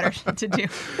 I have better shit to do.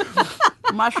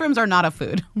 Mushrooms are not a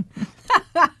food.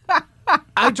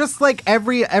 I just like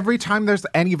every time there's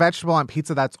any vegetable on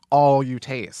pizza, that's all you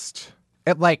taste.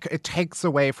 It takes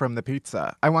away from the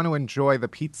pizza. I want to enjoy the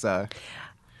pizza.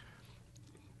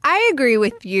 I agree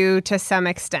with you to some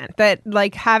extent that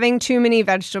like having too many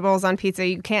vegetables on pizza,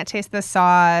 you can't taste the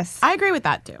sauce. I agree with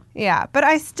that too. Yeah, but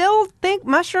I still think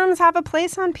mushrooms have a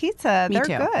place on pizza. Me They're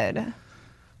too. good.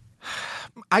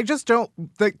 I just don't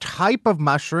the type of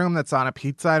mushroom that's on a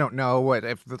pizza. I don't know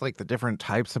if like the different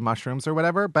types of mushrooms or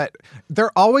whatever, but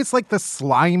they're always like the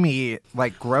slimy,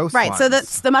 like gross. Right. So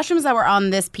ones. the mushrooms that were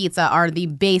on this pizza are the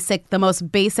most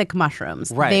basic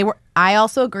mushrooms. Right. I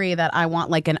also agree that I want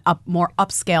like more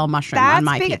upscale mushroom on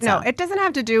my pizza. No, it doesn't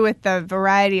have to do with the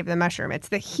variety of the mushroom. It's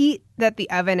the heat that the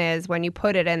oven is when you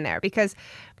put it in there. Because,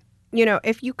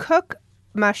 if you cook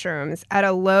mushrooms at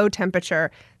a low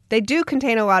temperature, they do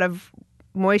contain a lot of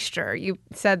moisture. You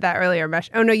said that earlier.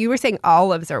 Oh, no, you were saying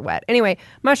olives are wet. Anyway,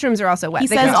 mushrooms are also wet. He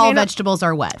They says all contain vegetables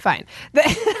are wet. Fine.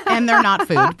 And they're not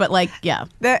food, but like, yeah.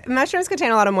 The mushrooms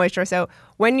contain a lot of moisture. So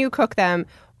when you cook them,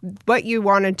 what you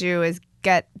want to do is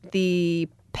get the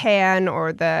pan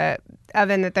or the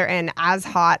oven that they're in as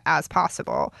hot as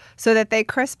possible so that they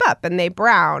crisp up and they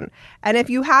brown. And if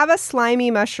you have a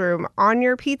slimy mushroom on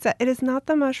your pizza, it is not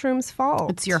the mushroom's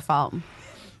fault. It's your fault.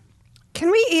 Can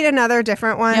we eat another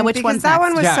different one? Yeah, which because one's that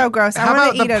next? one was so gross. How I want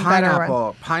about to eat the a better pineapple?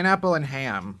 one. Pineapple and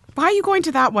ham. Why are you going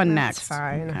to that one next?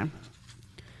 Fine. Okay.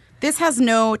 This has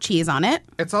no cheese on it.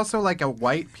 It's also like a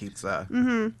white pizza.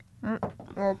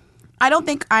 I don't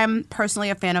think I'm personally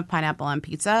a fan of pineapple on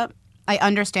pizza. I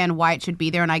understand why it should be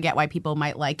there, and I get why people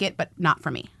might like it, but not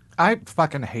for me. I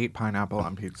fucking hate pineapple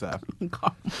on pizza.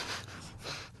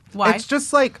 Why? It's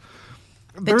just like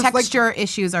The there's like texture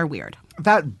issues are weird.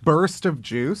 that burst of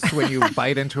juice when you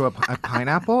bite into a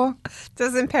pineapple.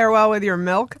 Doesn't pair well with your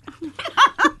milk.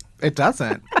 It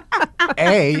doesn't.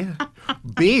 A,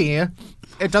 B,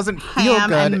 it doesn't feel Ham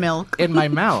good and milk. in my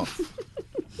mouth.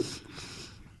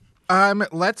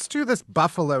 Let's do this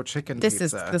buffalo chicken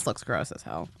pizza. This looks gross as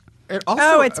hell. It also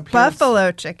Oh, it's appears-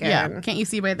 buffalo chicken. Yeah. Can't you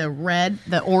see by the red,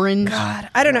 the orange? God,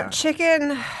 I don't know.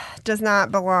 Chicken does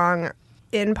not belong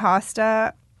in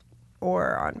pasta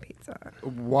or on pizza.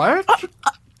 What?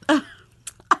 I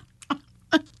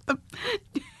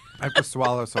have to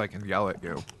swallow so I can yell at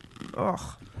you. Ugh.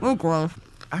 Oh, gross.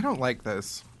 I don't like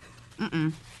this.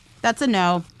 That's a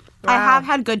no. I Wow. have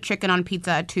had good chicken on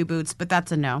pizza at Two Boots, but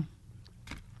that's a no.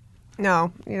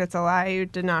 No, that's a lie. You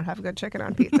did not have good chicken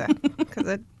on pizza because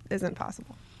it isn't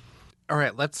possible. All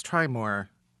right, let's try more.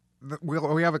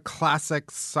 We have a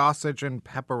classic sausage and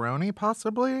pepperoni,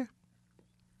 possibly?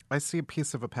 I see a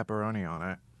piece of a pepperoni on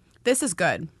it. This is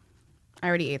good. I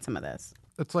already ate some of this.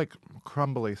 It's like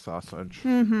crumbly sausage.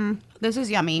 This is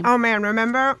yummy. Oh man,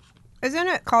 remember? Isn't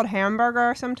it called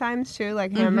hamburger sometimes too?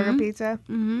 Like hamburger pizza?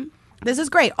 This is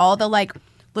great. All the like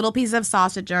little pieces of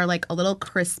sausage are like a little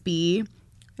crispy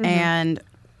and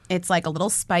it's like a little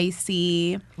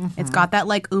spicy. It's got that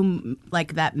like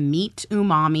that meat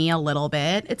umami a little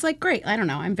bit. It's like great. I don't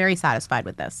know. I'm very satisfied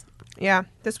with this. Yeah,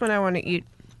 this one I want to eat.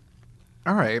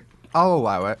 All right, I'll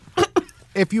allow it.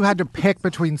 If you had to pick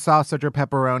between sausage or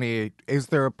pepperoni, is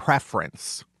there a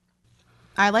preference?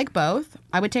 I like both.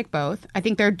 I would take both. I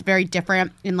think they're very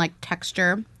different in like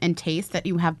texture and taste that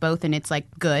you have both and it's like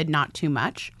good, not too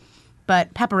much.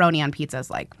 But pepperoni on pizza is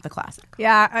like the classic.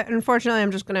 Yeah, unfortunately,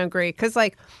 I'm just going to agree because,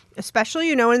 like,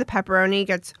 especially when the pepperoni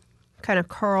gets kind of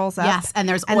curls up. Yes, and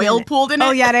there's oil pooled in it.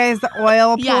 Oh, yeah, it is. The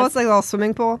oil pool. Yes. It's like a little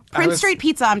swimming pool. Prince Street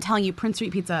Pizza, I'm telling you, Prince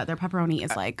Street Pizza, their pepperoni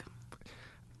is like...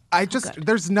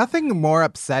 There's nothing more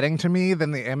upsetting to me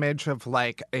than the image of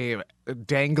like a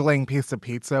dangling piece of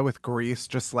pizza with grease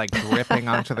just like dripping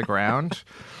onto the ground.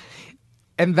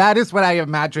 And that is what I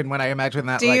imagine when I imagine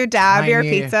that. Do like, you dab your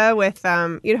tiny... pizza with,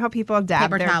 you know how people dab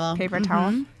Paper their towel. paper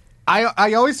towel?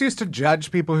 I always used to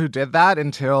judge people who did that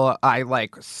until I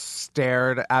like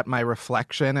stared at my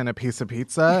reflection in a piece of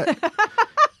pizza.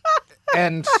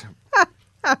 And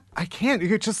I can't,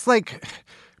 you're just like...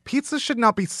 Pizza should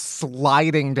not be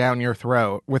sliding down your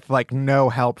throat with like no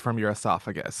help from your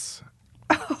esophagus.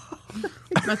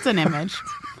 That's an image.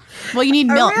 Well, you need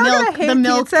milk. Milk. The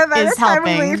milk pizza by is the time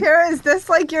helping. we leave here? Is this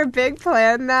like your big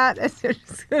plan, Matt? Is you're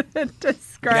just going to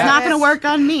describe It's not going to work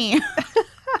on me.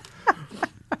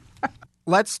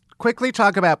 Let's quickly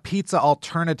talk about pizza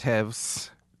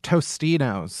alternatives.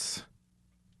 Tostinos.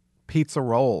 Pizza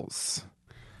rolls.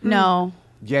 No.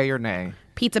 Yay or nay?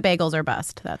 Pizza bagels are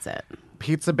bust. That's it.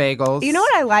 Pizza bagels. You know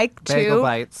what I like Bagel too?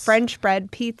 bites. French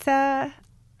bread pizza.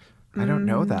 I don't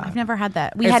know that. I've never had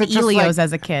that. We Is had it just Elios like-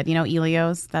 as a kid. You know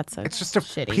Elios? That's a It's just a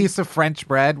shitty. piece of French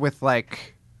bread with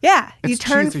like... Yeah, you It's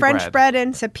turn cheesy French bread. bread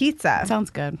into pizza. Sounds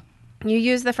good. You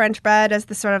use the French bread as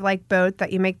the sort of like boat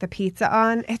that you make the pizza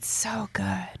on. It's so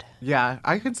good. Yeah,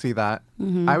 I could see that.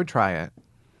 Mm-hmm. I would try it.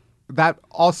 That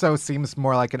also seems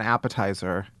more like an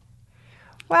appetizer.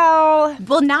 Well,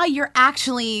 Well, now you're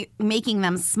actually making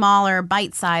them smaller,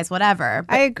 bite size, whatever.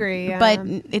 I agree. Yeah.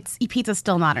 But pizza's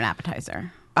still not an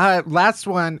appetizer. Last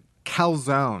one,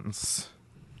 calzones.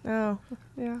 Oh,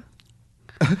 yeah.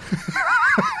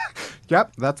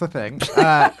 Yep, that's a thing.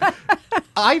 I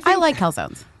I like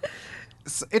calzones.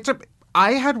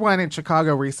 I had one in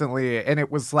Chicago recently, and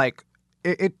it was like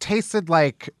it tasted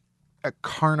like a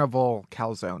carnival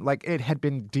calzone. Like it had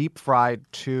been deep fried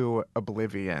to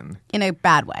oblivion. In a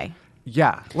bad way.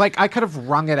 Yeah, like I could have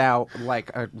wrung it out like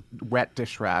a wet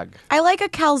dish rag. I like a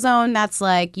calzone that's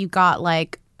like you got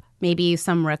like maybe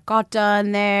some ricotta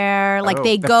in there. Like Oh,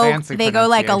 they the go fancy like a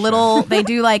pronunciation. little they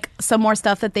do like some more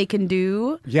stuff that they can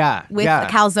do Yeah, with yeah. a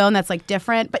calzone that's like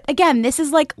different. But again, this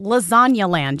is like lasagna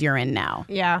land you're in now.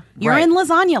 Yeah. You're Right. in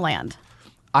lasagna land.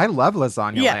 I love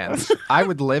lasagna Yeah. land. I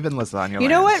would live in lasagna land. You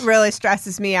know what really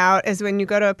stresses me out is when you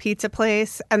go to a pizza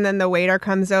place and then the waiter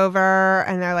comes over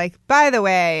and they're like, by the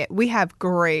way, we have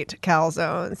great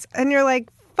calzones. And you're like,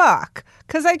 fuck,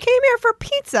 because I came here for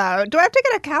pizza. Do I have to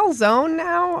get a calzone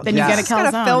now? Then you Yes. get a It's going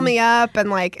to calzone. fill me up and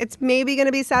like it's maybe going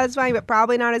to be satisfying, but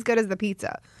probably not as good as the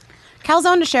pizza.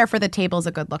 Calzone to share for the table is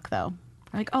a good look though.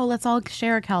 Like, oh, let's all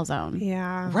share a calzone.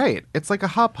 Yeah. Right. It's like a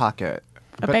Hot Pocket.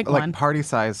 A but big like one.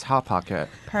 party-sized Hot Pocket.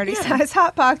 Party size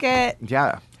Hot Pocket.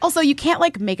 Yeah. Also, you can't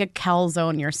like make a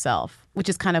calzone yourself, which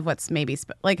is kind of what's maybe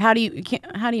like how do you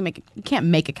make it? You can't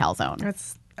make a calzone.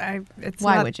 It's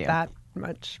Why not would you? that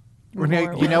much. You more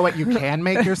know what you can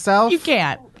make yourself? You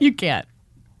can't.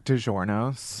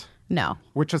 DiGiorno's, No.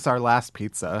 which is our last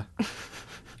pizza.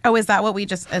 Oh, is that what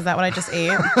I just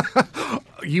ate?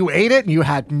 You ate it and you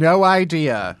had no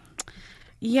idea.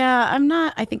 Yeah,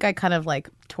 I think I kind of like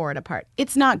tore it apart.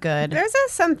 It's not good. There's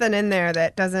something in there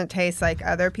that doesn't taste like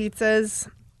other pizzas,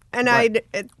 and Right.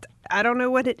 I don't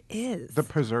know what it is. The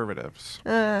preservatives.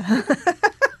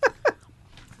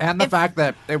 And the fact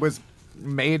that it was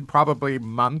made probably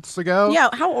months ago. Yeah,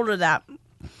 how old is that?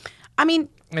 I mean,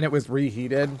 And it was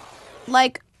reheated.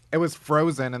 like It was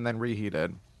frozen and then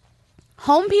reheated.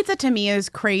 home pizza to me is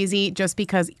crazy just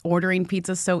because ordering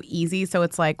pizza is so easy. So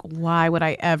it's like, why would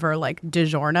I ever like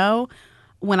DiGiorno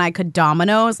when I could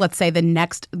Domino's? Let's say the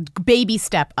next baby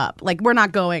step up. Like we're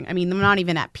not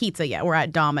even at pizza yet. We're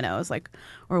at Domino's, like,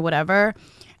 or whatever.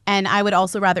 And I would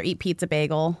also rather eat pizza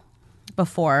bagel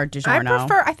before DiGiorno.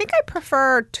 I think I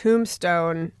prefer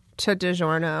Tombstone to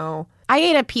DiGiorno. I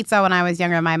ate a pizza when I was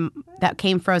younger. That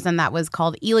came frozen. That was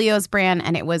called Elios brand,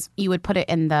 and you would put it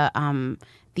in the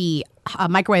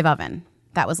microwave oven.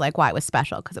 That was like why it was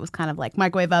special because it was kind of like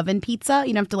microwave oven pizza.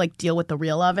 You don't have to like deal with the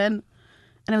real oven,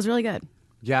 and it was really good.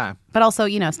 Yeah. But also,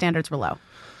 standards were low.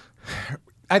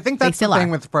 I think that's the still thing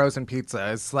are. with frozen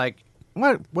pizza. It's like,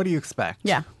 what do you expect?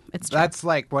 Yeah, it's true. That's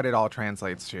like what it all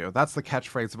translates to. That's the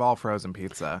catchphrase of all frozen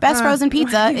pizza. Best frozen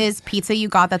pizza is pizza you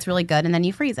got that's really good, and then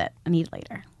you freeze it and eat it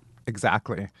later.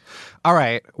 Exactly. All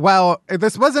right. Well,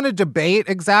 this wasn't a debate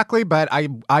exactly, but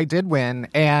I did win,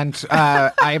 and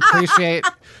I appreciate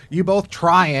you both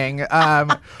trying.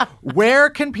 Where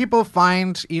can people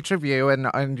find each of you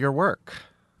and your work?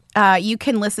 You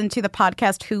can listen to the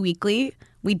podcast Who Weekly.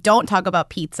 We don't talk about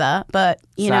pizza, but,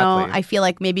 Sadly. I feel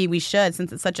like maybe we should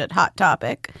since it's such a hot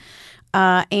topic.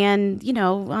 And,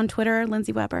 on Twitter,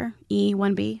 Lindsey Weber,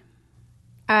 E1B.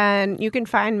 And you can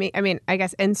find me, I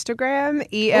guess Instagram,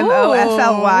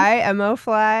 EMOFLY,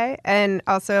 MOFly. And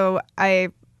also I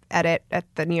edit at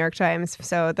the New York Times,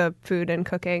 so the food and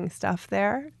cooking stuff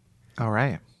there. All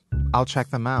right. I'll check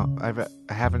them out. I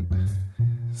haven't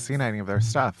seen any of their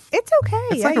stuff. It's okay.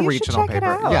 It's like a you regional should check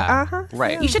paper. It out. Yeah. Uh-huh.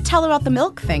 Right. You should tell about the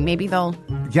milk thing. Maybe they'll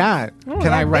Yeah. Can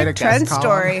I write a trend guest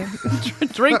column? story?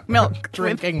 drink milk.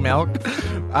 Drinking milk.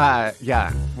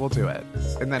 Yeah, we'll do it.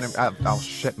 And then I'll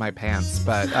shit my pants,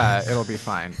 but it'll be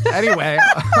fine. Anyway,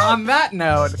 on that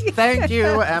note, thank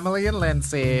you, Emily and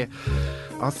Lindsey.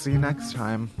 I'll see you next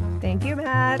time. Thank you,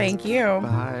 Matt. Thank you.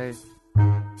 Bye.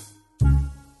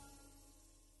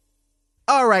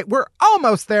 All right, we're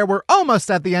almost there. We're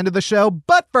almost at the end of the show.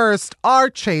 But first, our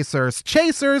chasers.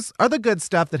 Chasers are the good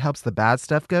stuff that helps the bad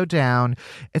stuff go down.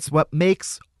 It's what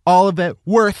makes all of it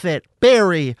worth it.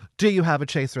 Bari, do you have a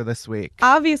chaser this week?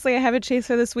 Obviously, I have a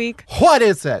chaser this week. What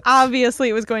is it? Obviously,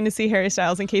 it was going to see Harry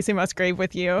Styles and Casey Musgrave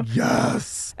with you.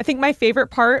 Yes. I think my favorite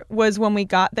part was when we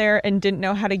got there and didn't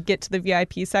know how to get to the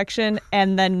VIP section,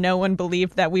 and then no one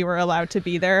believed that we were allowed to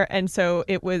be there. And so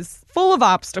it was full of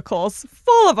obstacles,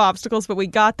 but we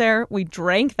got there, we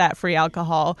drank that free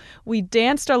alcohol, we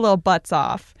danced our little butts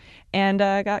off, and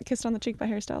got kissed on the cheek by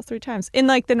Harry Styles 3 times in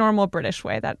like the normal British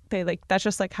way that they that's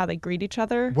just like how they greet each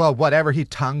other. Well, whatever, he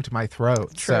tongued my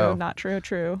throat. True, so. not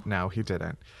true. No, he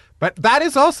didn't. But that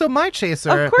is also my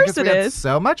chaser. Of course because it we had is.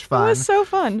 so much fun. It was so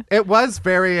fun. It was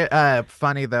very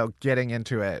funny, though, getting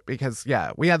into it. Because,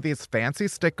 yeah, we had these fancy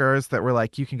stickers that were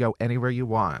like, you can go anywhere you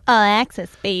want. All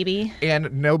access, baby.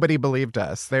 And nobody believed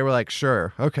us. They were like,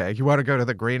 sure, okay, you want to go to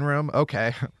the green room?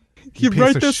 Okay. You're piece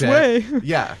right of this shit. way.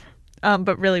 Yeah.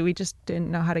 But really, we just didn't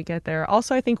know how to get there.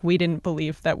 Also, I think we didn't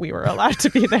believe that we were allowed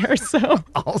to be there. So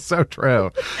Also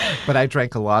true. But I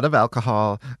drank a lot of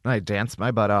alcohol and I danced my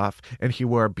butt off. And he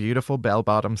wore a beautiful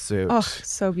bell-bottom suit. oh,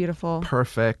 so beautiful.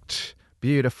 Perfect,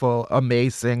 beautiful,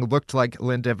 amazing, looked like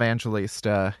Linda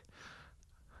Evangelista.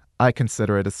 I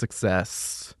consider it a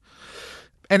success.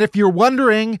 And if you're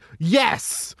wondering,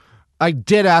 yes, I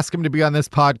did ask him to be on this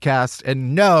podcast.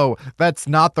 And no, that's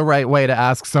not the right way to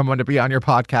ask someone to be on your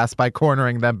podcast by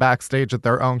cornering them backstage at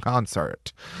their own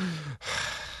concert.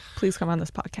 Please come on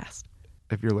this podcast.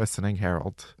 If you're listening,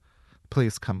 Harold,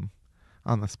 please come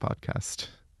on this podcast.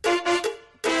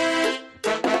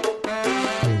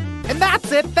 And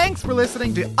that's it. Thanks for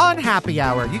listening to Unhappy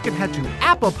Hour. You can head to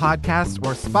Apple Podcasts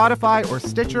or Spotify or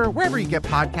Stitcher, wherever you get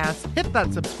podcasts. Hit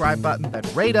that subscribe button, then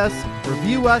rate us,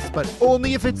 review us, but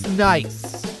only if it's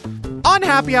nice.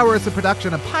 Unhappy Hour is a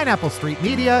production of Pineapple Street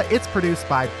Media. It's produced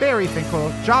by Barry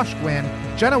Finkel, Josh Gwynn,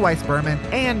 Jenna Weiss-Berman,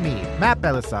 and me, Matt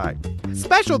Belisai.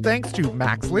 Special thanks to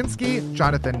Max Linsky,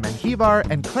 Jonathan Menjivar,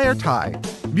 and Claire Ty.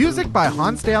 Music by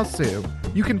Hansdale Sue.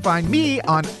 You can find me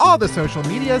on all the social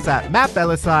medias at Matt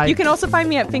Belisai. You can also find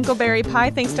me at Finkelberry Pie.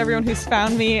 Thanks to everyone who's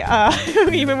found me,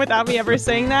 even without me ever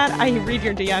saying that. I read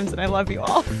your DMs and I love you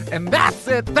all. And that's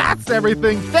it. That's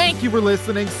everything. Thank you for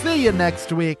listening. See you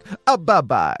next week.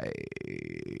 Bye-bye.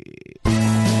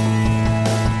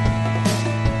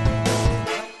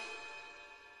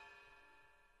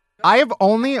 I have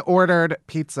only ordered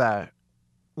pizza,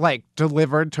 like,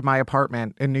 delivered to my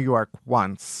apartment in New York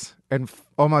once in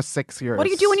almost 6 years. What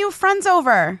do you do when you have friends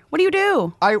over? What do you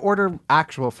do? I order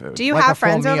actual food. Do you like have a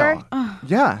full friends over? meal.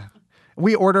 Yeah.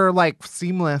 We order, like,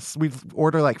 seamless. We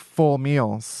order, like, full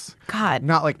meals. God.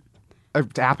 Not, like,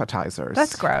 appetizers.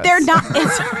 That's gross. They're not.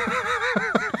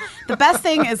 The best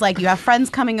thing is, like, you have friends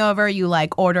coming over, you,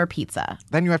 like, order pizza.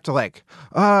 Then you have to, like,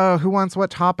 oh, who wants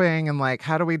what topping? And, like,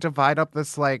 how do we divide up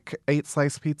this, like,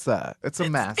 8-slice pizza? It's a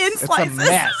mess. In slices. It's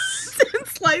a mess. In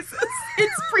slices.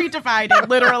 It's pre-divided,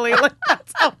 literally. Like,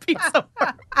 that's how pizza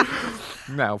works.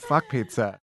 No, fuck pizza.